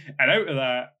 And out of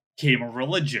that came a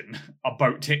religion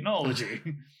about technology.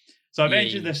 So I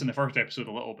mentioned this in the first episode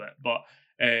a little bit, but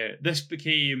this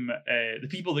became, the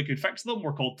people that could fix them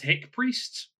were called tech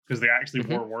priests, because they actually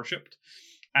were worshipped.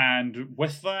 And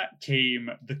with that came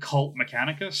the cult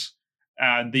Mechanicus,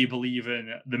 and they believe in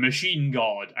the machine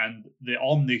god and the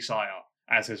Omnisire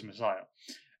as his messiah.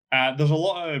 There's a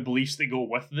lot of beliefs that go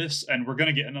with this, and we're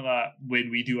going to get into that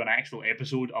when we do an actual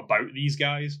episode about these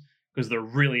guys, because they're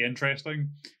really interesting.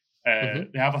 They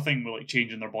have a thing with like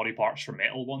changing their body parts for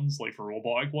metal ones, like for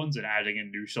robotic ones, and adding in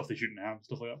new stuff they shouldn't have,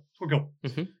 stuff like that. So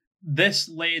cool. This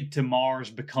led to Mars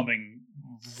becoming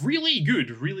really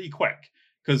good, really quick.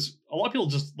 Because a lot of people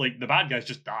just, like, the bad guys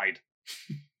just died,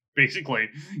 basically,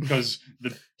 because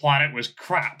the planet was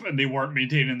crap and they weren't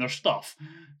maintaining their stuff.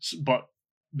 But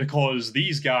because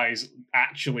these guys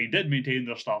actually did maintain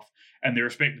their stuff and they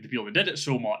respected the people that did it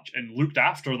so much and looked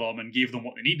after them and gave them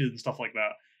what they needed and stuff like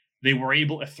that, they were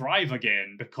able to thrive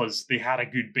again because they had a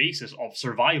good basis of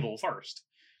survival first.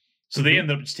 So they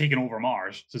ended up just taking over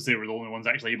Mars, since they were the only ones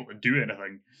actually able to do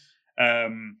anything.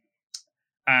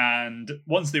 And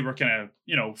once they were kind of,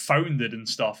 founded and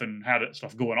stuff and had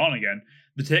stuff going on again,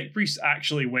 the tech priests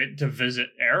actually went to visit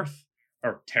Earth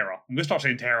or Terra. I'm going to start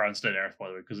saying Terra instead of Earth, by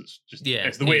the way, because it's just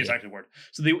it's the way it's actually worded.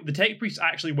 So the tech priests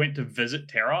actually went to visit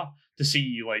Terra to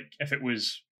see like if it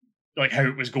was like how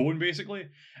it was going, basically,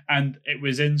 and it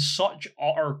was in such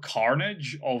utter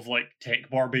carnage of like tech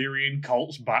barbarian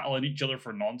cults battling each other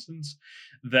for nonsense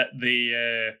that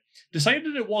they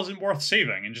decided it wasn't worth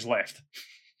saving and just left.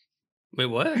 Wait,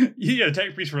 what? Yeah, the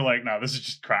tech priests were like, "No, this is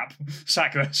just crap.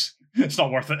 Sack this. It's not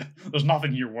worth it. There's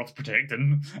nothing here worth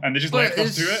protecting," and they just left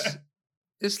us to it.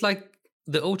 It's like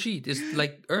the OG. It's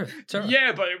like Earth. Terra.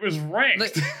 Yeah, but it was wrecked.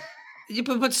 Like, yeah,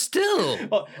 but still.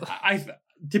 Well,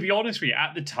 to be honest with you,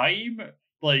 at the time,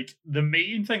 like the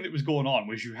main thing that was going on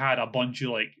was you had a bunch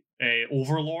of like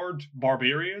overlord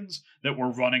barbarians that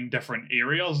were running different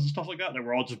areas and stuff like that. They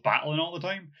were all just battling all the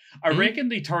time. I reckon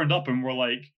they turned up and were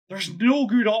like, "There's no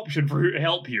good option for who to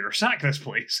help here. Sack this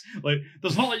place." Like,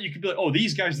 there's not like you could be like, "Oh,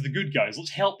 these guys are the good guys.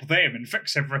 Let's help them and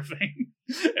fix everything."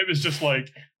 It was just like,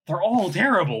 they're all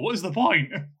terrible. What is the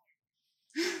point?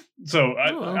 So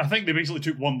I think they basically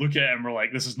took one look at it and were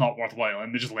like, "This is not worthwhile,"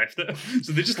 and they just left it.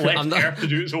 So they just left Earth to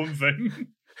do its own thing.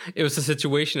 It was a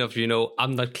situation of,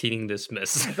 I'm not cleaning this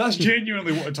mess. That's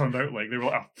genuinely what it turned out like. They were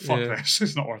like, "Oh, fuck this.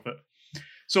 It's not worth it."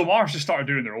 So Mars just started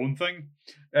doing their own thing.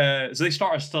 So they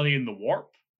started studying the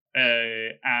warp.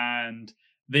 And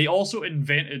they also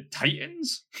invented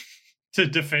Titans to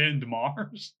defend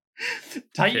Mars.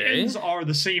 Titans are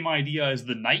the same idea as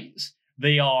the Knights.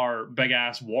 They are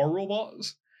big-ass war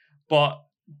robots. But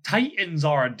Titans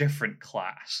are a different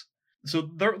class. So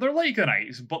they're like the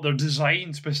Knights, but they're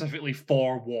designed specifically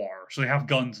for war. So they have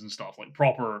guns and stuff, like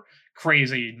proper,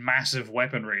 crazy, massive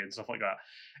weaponry and stuff like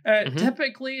that.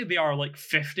 Typically, they are like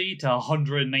 50 to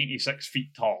 196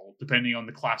 feet tall, depending on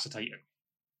the class of Titan.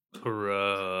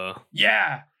 Bruh.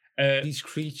 Yeah. These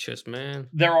creatures, man.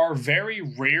 There are very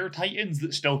rare Titans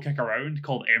that still kick around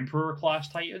called Emperor class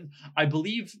Titan. I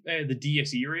believe the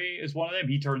DS Irae is one of them.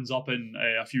 He turns up in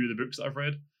a few of the books that I've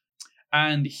read.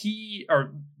 And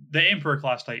the Emperor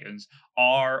class Titans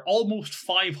are almost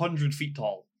 500 feet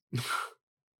tall.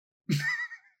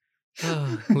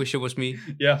 I wish it was me.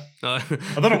 Yeah. I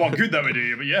don't know what good that would do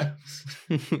you, but yeah.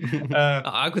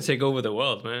 I could take over the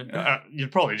world, man.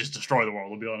 You'd probably just destroy the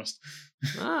world, to be honest.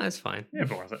 That's fine. Yeah,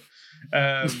 but worth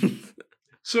it.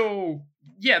 So,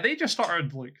 yeah, they just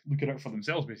started like looking out for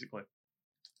themselves, basically.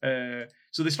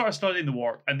 So they started studying the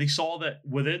warp, and they saw that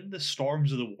within the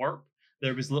storms of the warp,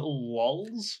 there was little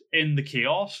lulls in the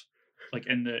chaos, like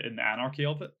in the anarchy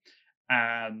of it.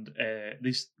 And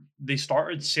they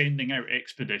started sending out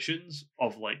expeditions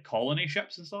of like colony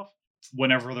ships and stuff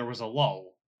whenever there was a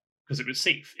lull, because it was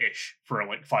safe-ish for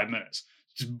like 5 minutes.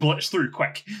 Just blitz through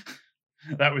quick.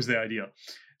 That was the idea.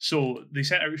 So they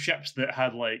sent out ships that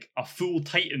had like a full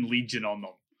Titan legion on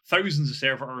them, thousands of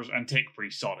servitors and tech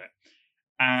priests on it.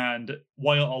 And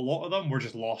while a lot of them were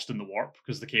just lost in the warp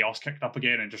because the chaos kicked up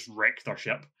again and just wrecked their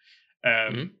ship,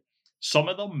 some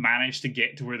of them managed to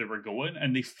get to where they were going,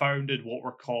 and they founded what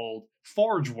were called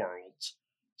Forge Worlds.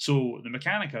 So the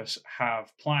Mechanicus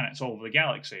have planets all over the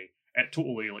galaxy at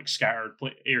totally like scattered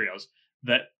areas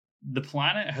that the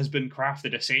planet has been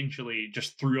crafted essentially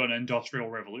just through an industrial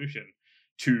revolution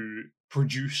to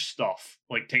produce stuff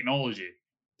like technology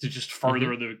to just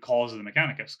further the cause of the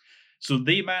Mechanicus. So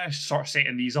they managed to start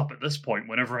setting these up at this point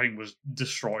when everything was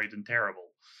destroyed and terrible.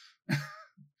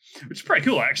 Which is pretty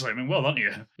cool, actually. I mean, well done to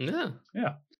you.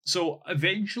 Yeah. So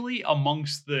eventually,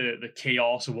 amongst the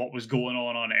chaos of what was going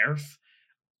on Earth,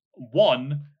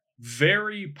 one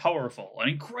very powerful, an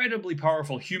incredibly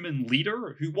powerful human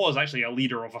leader, who was actually a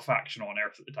leader of a faction on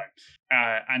Earth at the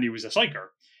time, and he was a psyker.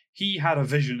 He had a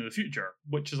vision of the future,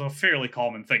 which is a fairly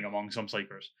common thing among some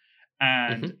psykers.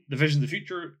 And the vision of the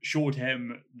future showed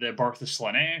him the birth of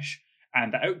Slaanesh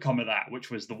and the outcome of that, which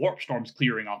was the warp storms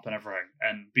clearing up and everything,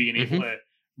 and being able to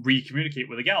re-communicate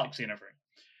with the galaxy and everything.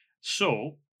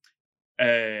 So,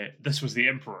 this was the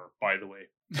Emperor, by the way.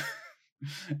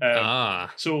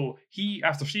 So he,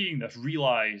 after seeing this,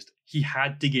 realized he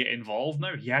had to get involved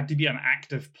now. He had to be an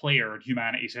active player in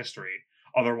humanity's history.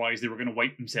 Otherwise, they were going to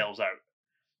wipe themselves out.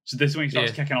 So this is when he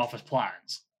starts kicking off his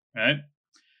plans, right?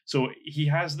 So he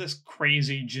has this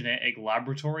crazy genetic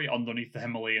laboratory underneath the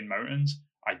Himalayan mountains.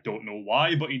 I don't know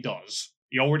why, but he does.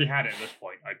 He already had it at this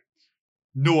point. I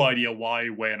no idea why,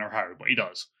 when, or how, but he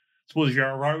does. I suppose if you're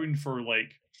around for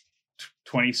like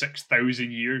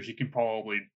 26,000 years, you can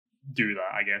probably do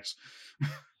that, I guess.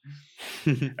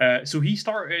 So he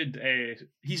started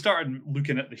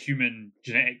looking at the human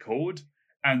genetic code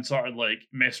and started like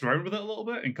messing around with it a little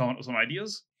bit and coming up with some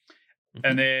ideas.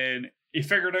 And then he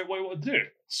figured out what he wanted to do.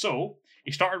 So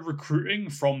he started recruiting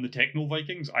from the Techno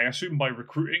Vikings. I assume by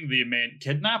recruiting they meant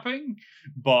kidnapping,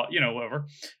 but whatever.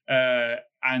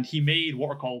 And he made what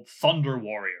are called Thunder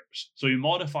Warriors. So he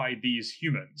modified these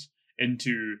humans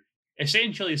into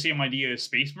essentially the same idea as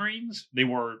Space Marines. They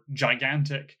were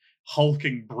gigantic,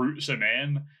 hulking brutes of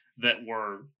men that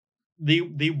were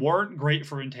they weren't great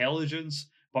for intelligence,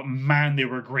 but man, they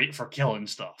were great for killing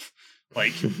stuff.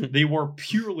 Like, they were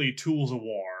purely tools of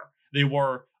war. They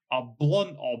were a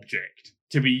blunt object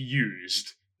to be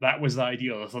used. That was the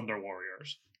idea of the Thunder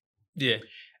Warriors. Yeah.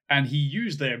 And he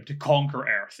used them to conquer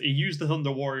Earth. He used the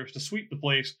Thunder Warriors to sweep the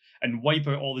place and wipe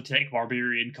out all the tech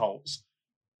barbarian cults.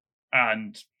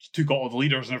 And took all the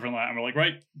leaders and everything like that. And we're like,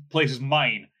 right, place is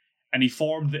mine. And he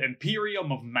formed the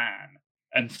Imperium of Man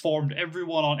and formed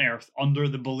everyone on Earth under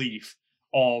the belief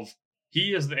of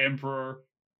he is the Emperor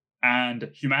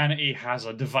and humanity has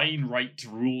a divine right to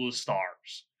rule the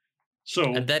stars.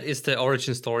 So, and that is the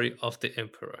origin story of the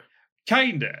Emperor.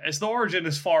 Kinda. It's the origin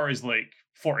as far as like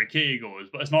 40k goes,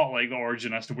 but it's not like the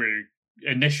origin as to where he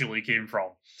initially came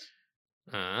from.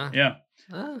 Yeah.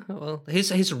 Well,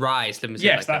 his rise. Let me say.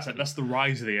 Yes, that's it. That's the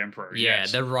rise of the Emperor. Yeah,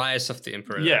 yes. The rise of the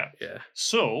Emperor. Yeah. Yeah.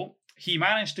 So he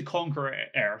managed to conquer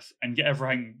Earth and get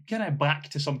everything kind of back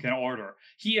to some kind of order.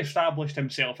 He established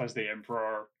himself as the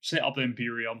Emperor, set up the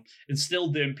Imperium,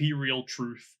 instilled the Imperial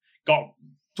truth,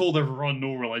 told everyone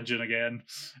no religion again.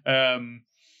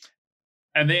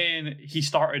 And then he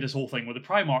started this whole thing with the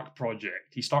Primarch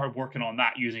project. He started working on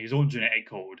that using his own genetic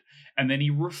code. And then he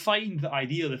refined the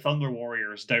idea of the Thunder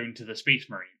Warriors down to the Space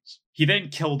Marines. He then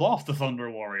killed off the Thunder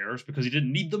Warriors because he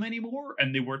didn't need them anymore,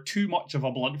 and they were too much of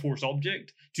a blunt force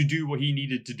object to do what he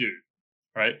needed to do.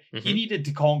 Right? Mm-hmm. He needed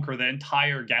to conquer the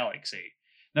entire galaxy.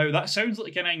 Now, that sounds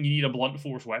like anything you need a blunt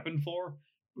force weapon for.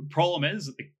 The problem is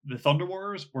that the Thunder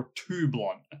Warriors were too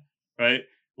blunt. Right?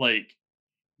 Like,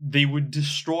 they would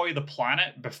destroy the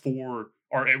planet before,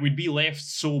 or it would be left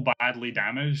so badly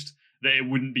damaged that it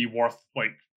wouldn't be worth,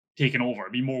 like, taking over.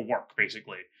 It'd be more work,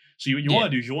 basically. So what you want to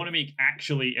do is you want to make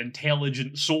actually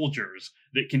intelligent soldiers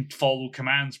that can follow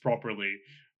commands properly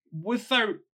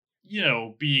without,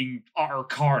 being utter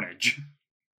carnage.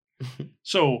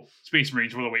 So, Space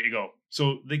Marines were the way to go.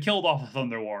 So, they killed off the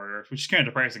Thunder Warriors, which is kind of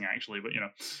depressing, actually, but,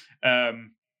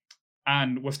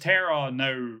 and with Terra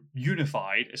now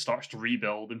unified, it starts to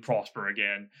rebuild and prosper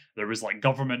again. There was like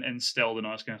government instilled and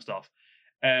all this kind of stuff.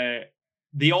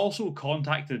 They also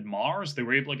contacted Mars. They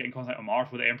were able to get in contact with Mars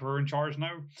with the Emperor in charge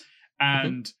now.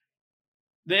 And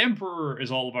the Emperor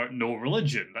is all about no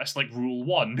religion. That's like rule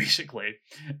one, basically.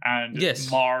 And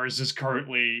Mars is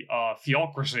currently a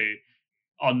theocracy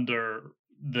under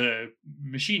the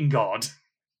machine god.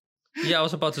 Yeah, I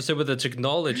was about to say with the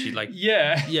technology, like...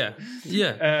 Yeah.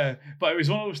 But it was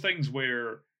one of those things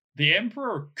where the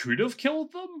Emperor could have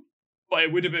killed them, but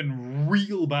it would have been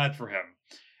real bad for him.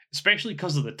 Especially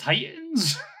because of the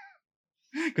Titans.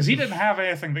 Because he didn't have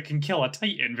anything that can kill a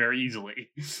Titan very easily.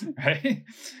 Right?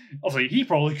 Obviously, he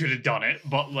probably could have done it,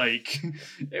 but, like,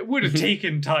 it would have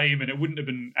taken time and it wouldn't have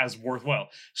been as worthwhile.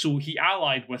 So he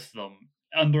allied with them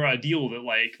under a deal that,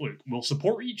 like, look, we'll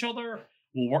support each other,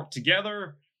 we'll work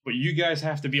together, but you guys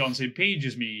have to be on the same page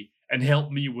as me and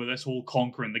help me with this whole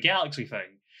conquering the galaxy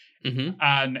thing. Mm-hmm.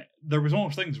 And there was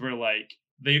almost things where, like,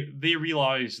 they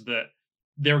realized that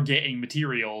they're getting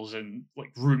materials and,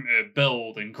 like, room to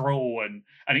build and grow and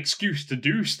an excuse to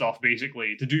do stuff,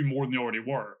 basically, to do more than they already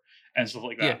were and stuff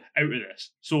like that out of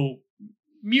this. So,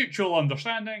 mutual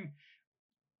understanding.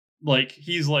 Like,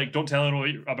 he's like, don't tell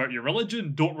anyone about your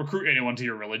religion, don't recruit anyone to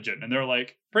your religion. And they're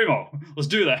like, Primo, let's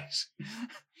do this.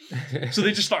 So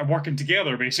they just started working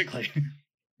together, basically.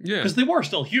 Yeah. Because they were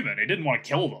still human. They didn't want to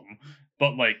kill them.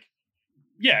 But, like,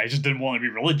 I just didn't want to be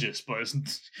religious. But,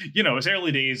 it's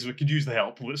early days. We could use the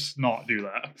help. Let's not do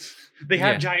that. They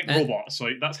have giant robots, so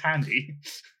that's handy.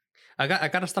 I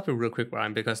gotta stop you real quick,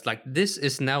 Ryan, because like this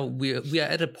is now we are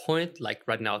at a point like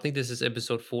right now. I think this is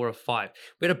episode 4 or 5.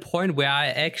 We're at a point where I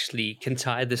actually can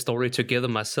tie the story together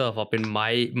myself up in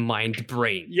my mind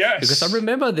brain. Yes, because I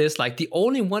remember this. Like the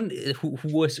only one who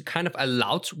was kind of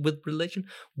allowed with religion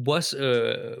was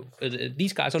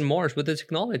these guys on Mars with the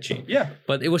technology. Yeah,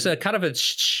 but it was a kind of a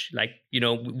like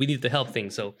we need the help thing.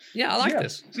 So I like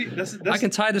this. See, I can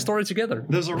tie the story together.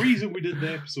 There's a reason we did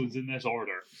the episodes in this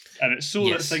order. And it's so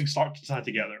that things start to tie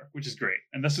together, which is great.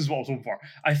 And this is what I was hoping for.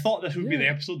 I thought this would be the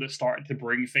episode that started to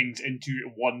bring things into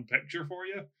one picture for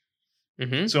you.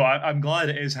 Mm-hmm. So I'm glad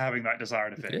it is having that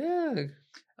desired effect. Yeah.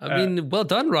 I mean, well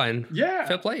done, Ryan. Yeah.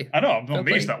 Fair play. I know. I'm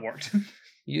amazed that worked.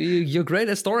 You're great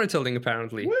at storytelling,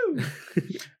 apparently. Woo!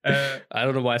 I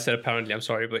don't know why I said apparently. I'm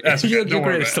sorry, but that's okay. you're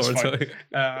great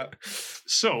at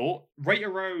so right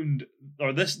around,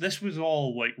 or this was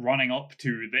all like running up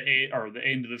to the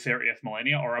end of the 30th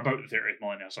millennia, or about the 30th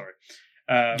millennia. Sorry,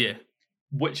 yeah,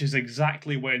 which is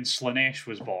exactly when Slanesh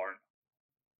was born.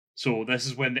 So this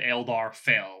is when the Eldar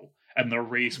fell and their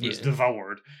race was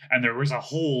devoured, and there was a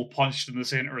hole punched in the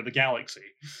center of the galaxy.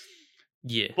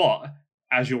 Yeah. But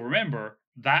as you'll remember,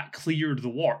 that cleared the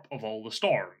warp of all the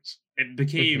storms. It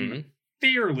became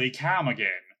fairly calm again.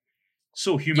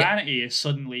 So humanity is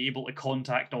suddenly able to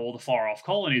contact all the far-off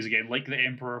colonies again, like the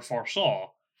Emperor foresaw.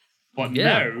 But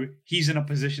now he's in a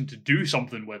position to do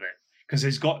something with it. Because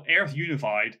he's got Earth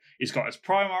unified, he's got his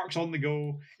Primarchs on the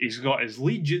go, he's got his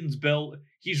legions built,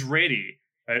 he's ready.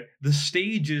 The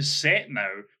stage is set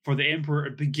now for the Emperor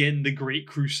to begin the Great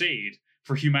Crusade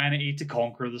for humanity to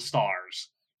conquer the stars.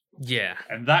 Yeah.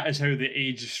 And that is how the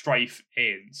Age of Strife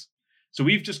ends. So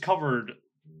we've just covered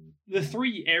the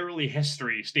 3 early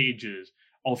history stages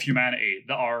of humanity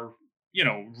that are,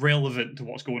 relevant to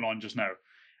what's going on just now.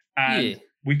 And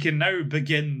we can now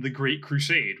begin the Great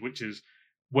Crusade, which is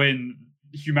when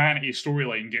humanity's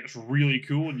storyline gets really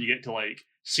cool and you get to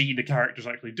see the characters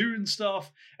actually doing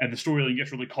stuff, and the storyline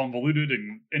gets really convoluted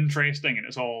and interesting, and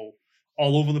it's all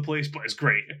over the place, but it's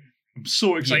great. I'm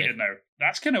so excited now.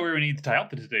 That's kind of where we need to tie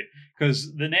up to today,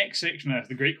 because the next section of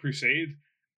the Great Crusade,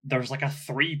 there's a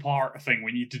 3-part thing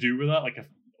we need to do with that,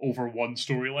 over one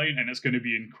storyline, and it's going to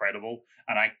be incredible,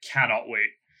 and I cannot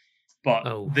wait.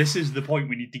 But this is the point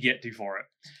we need to get to for it.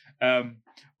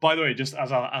 By the way, just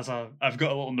as I've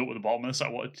got a little note at the bottom of this I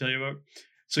wanted to tell you about.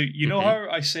 So you know how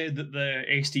I said that the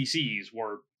STCs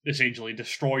were essentially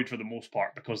destroyed for the most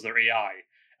part because they're AI,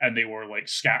 and they were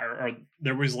scattered, or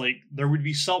there would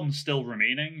be some still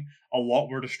remaining. A lot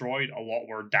were destroyed, a lot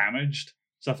were damaged,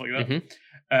 stuff like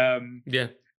that.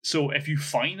 So if you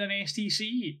find an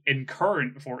STC in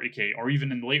current 40k or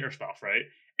even in later stuff, right,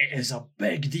 it is a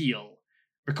big deal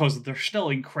because they're still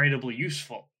incredibly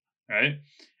useful, right?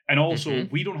 And also,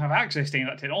 we don't have access to any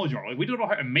of that technology. We don't know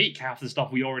how to make half the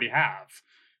stuff we already have,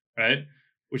 right?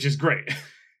 Which is great.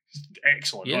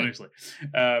 Excellent, honestly.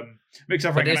 Makes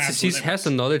everything. But STC has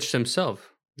the knowledge themselves,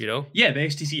 Yeah, the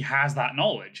STC has that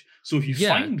knowledge. So if you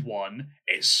find one,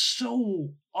 it's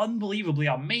so unbelievably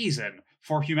amazing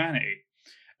for humanity.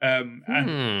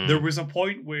 And there was a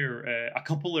point where a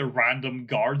couple of random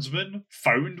guardsmen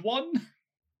found one,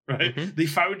 right? They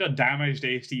found a damaged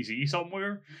STC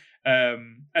somewhere.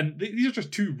 And these are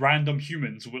just 2 random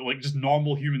humans with just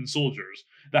normal human soldiers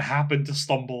that happened to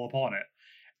stumble upon it,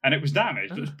 and it was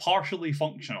damaged. It was partially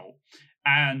functional,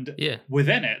 and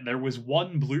within it there was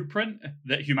one blueprint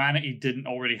that humanity didn't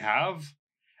already have,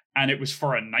 and it was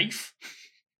for a knife.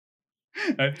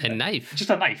 A knife, just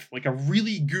a knife, a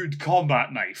really good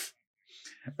combat knife,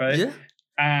 right? Yeah.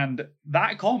 And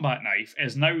that combat knife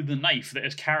is now the knife that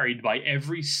is carried by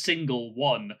every single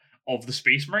one of the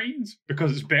Space Marines,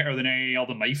 because it's better than any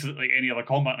other knife, any other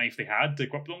combat knife they had to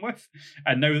equip them with.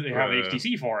 And now that they have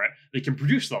HTC for it, they can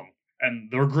produce them, and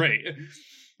they're great.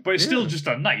 But it's still just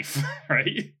a knife,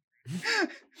 right?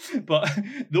 But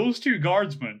those 2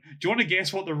 guardsmen, do you want to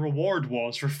guess what the reward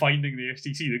was for finding the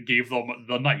STC that gave them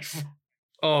the knife?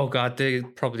 Oh god, they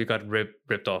probably got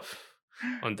ripped off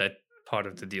on that part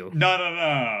of the deal.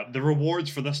 No. The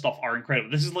rewards for this stuff are incredible.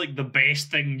 This is the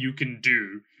best thing you can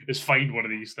do is find one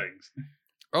of these things.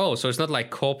 Oh, so it's not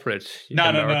corporate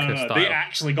America style. They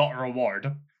actually got a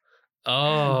reward.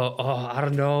 Oh, I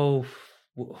don't know.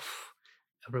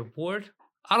 A reward?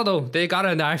 I don't know. They got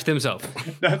a knife themselves.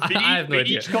 I have no idea. They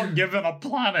each got given a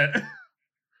planet.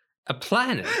 A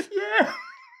planet? Yeah.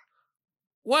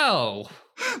 Well,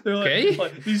 they're okay.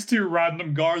 These 2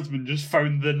 random guardsmen just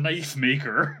found the knife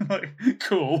maker.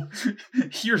 Cool.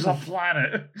 Here's a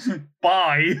planet.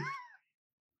 Bye.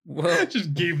 Well,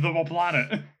 just gave them a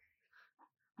planet.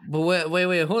 But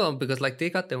wait, hold on, because they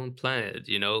got their own planet,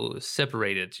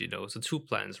 separated, so 2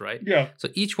 planets, right? Yeah. So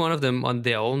each one of them on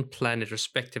their own planet,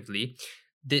 respectively.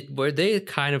 Were they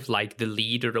kind of the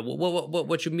leader?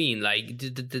 What you mean?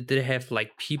 Did they have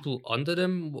people under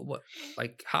them? What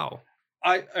how?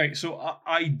 I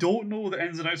don't know the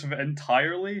ins and outs of it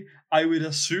entirely. I would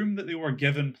assume that they were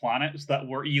given planets that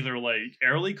were either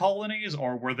early colonies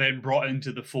or were then brought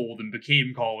into the fold and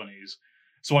became colonies.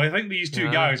 So I think these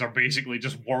 2 guys are basically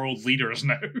just world leaders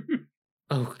now.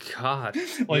 Oh god.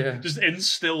 Just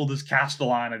instilled as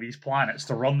Castellan of these planets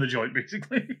to run the joint,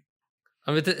 basically.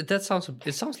 I mean, that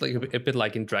sounds like a bit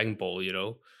like in Dragon Ball,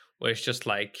 where it's just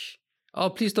oh,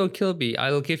 please don't kill me.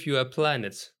 I'll give you a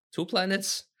planet. 2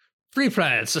 planets? 3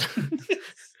 planets.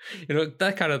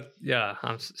 That kind of, Yeah,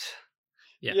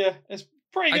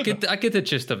 pretty good. I get the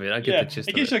gist of it.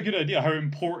 It gives you a good idea how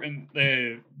important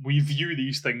we view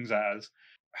these things as.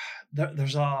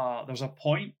 There's a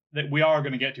point that we are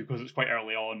going to get to because it's quite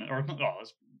early on, or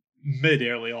it's mid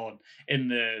early on in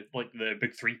the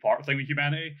big 3-part thing with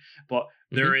humanity. But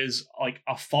there is like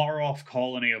a far off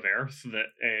colony of Earth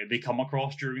that they come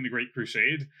across during the Great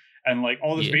Crusade, and like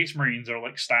all the Space Marines are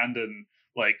like standing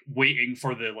like waiting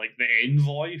for the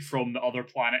envoy from the other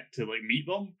planet to like meet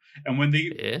them. And when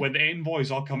the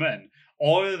envoys all come in,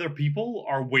 all other people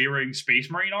are wearing Space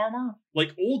Marine armor,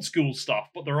 like old school stuff,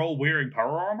 but they're all wearing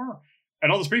power armor.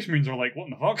 And all the Space Marines are like, what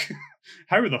in the fuck?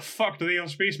 How the fuck do they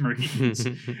have Space Marines?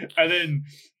 And then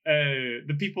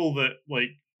the people that like,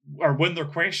 or when they're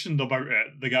questioned about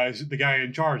it, the guy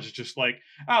in charge is just like,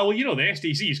 well, you know, the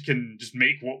STCs can just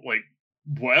make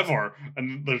whatever.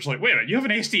 And they're just like, wait a minute, you have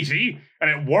an STC and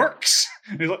it works?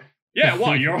 And he's like, yeah,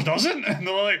 what, yours doesn't? And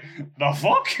they're like, the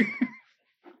fuck?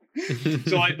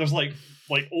 So like there's like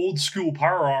old school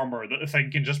power armor that the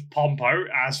thing can just pump out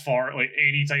as far like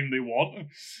anytime they want.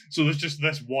 So there's just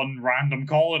this one random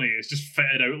colony. It's just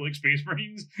fitted out like Space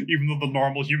Marines, even though they're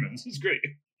normal humans. It's great.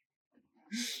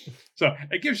 So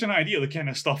it gives you an idea of the kind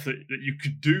of stuff that you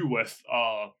could do with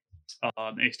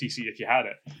an STC if you had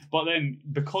it. But then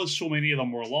because so many of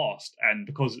them were lost, and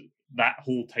because that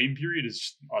whole time period is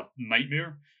just a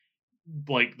nightmare,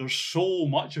 like there's so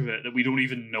much of it that we don't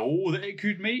even know that it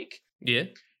could make. Yeah.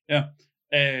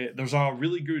 There's a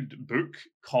really good book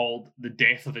called The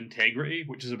Death of Integrity,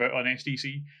 which is about an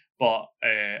STC, but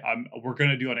we're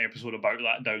going to do an episode about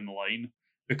that down the line,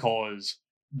 because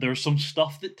there's some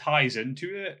stuff that ties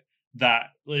into it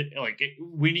that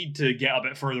we need to get a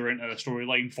bit further into the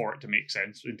storyline for it to make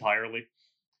sense entirely.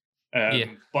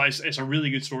 But it's a really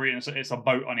good story, and it's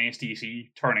about an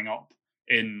STC turning up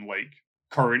in like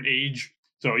current age.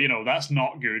 So, you know, that's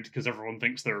not good because everyone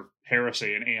thinks they're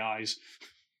heresy and AIs.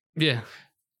 Yeah.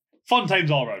 Fun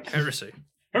times all around. Heresy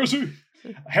is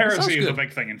a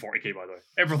big thing in 40k, by the way.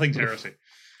 Everything's heresy.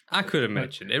 I could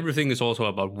imagine. Everything is also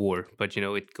about war, but, you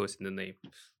know, it goes in the name.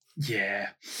 Yeah.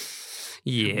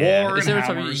 War and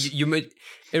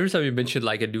every time you mention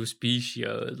like a new species,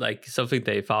 like something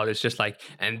they found, it's just like,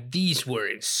 and these were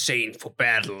insane for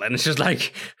battle, and it's just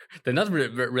like they're not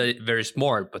really very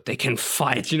smart, but they can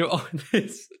fight. You know,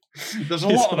 there's a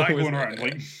lot of that going around.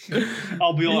 Like,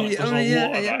 I'll be honest, there's a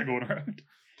lot of that going around.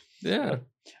 Yeah,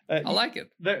 I like it.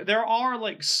 There are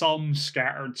like some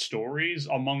scattered stories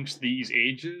amongst these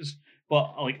ages,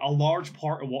 but like a large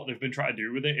part of what they've been trying to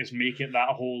do with it is make it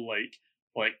that whole like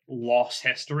lost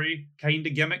history kind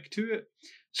of gimmick to it.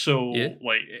 So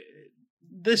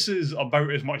this is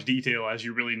about as much detail as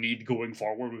you really need going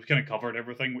forward. We've kind of covered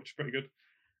everything, which is pretty good.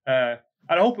 And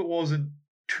I hope it wasn't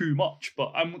too much,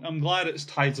 but I'm glad it's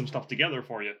tied some stuff together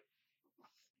for you.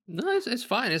 No, it's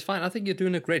fine. It's fine. I think you're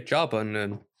doing a great job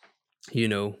on, you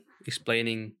know,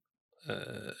 explaining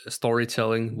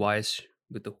storytelling wise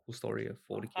with the whole story of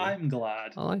 40k. I'm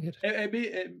glad. I like it.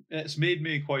 It's made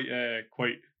me quite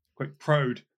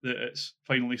proud that it's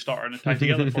finally starting to tie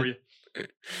together for you.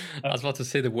 I was about to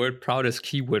say the word proud is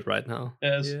keyword right now. It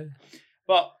is. Yeah.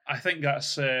 But I think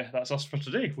that's us for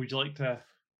today. Would you like to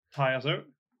tie us out?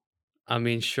 I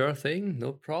mean, sure thing.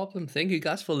 No problem. Thank you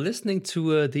guys for listening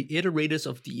to the Iterators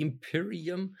of the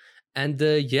Imperium. And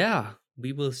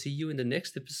we will see you in the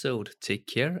next episode. Take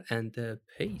care and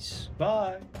peace.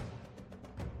 Bye.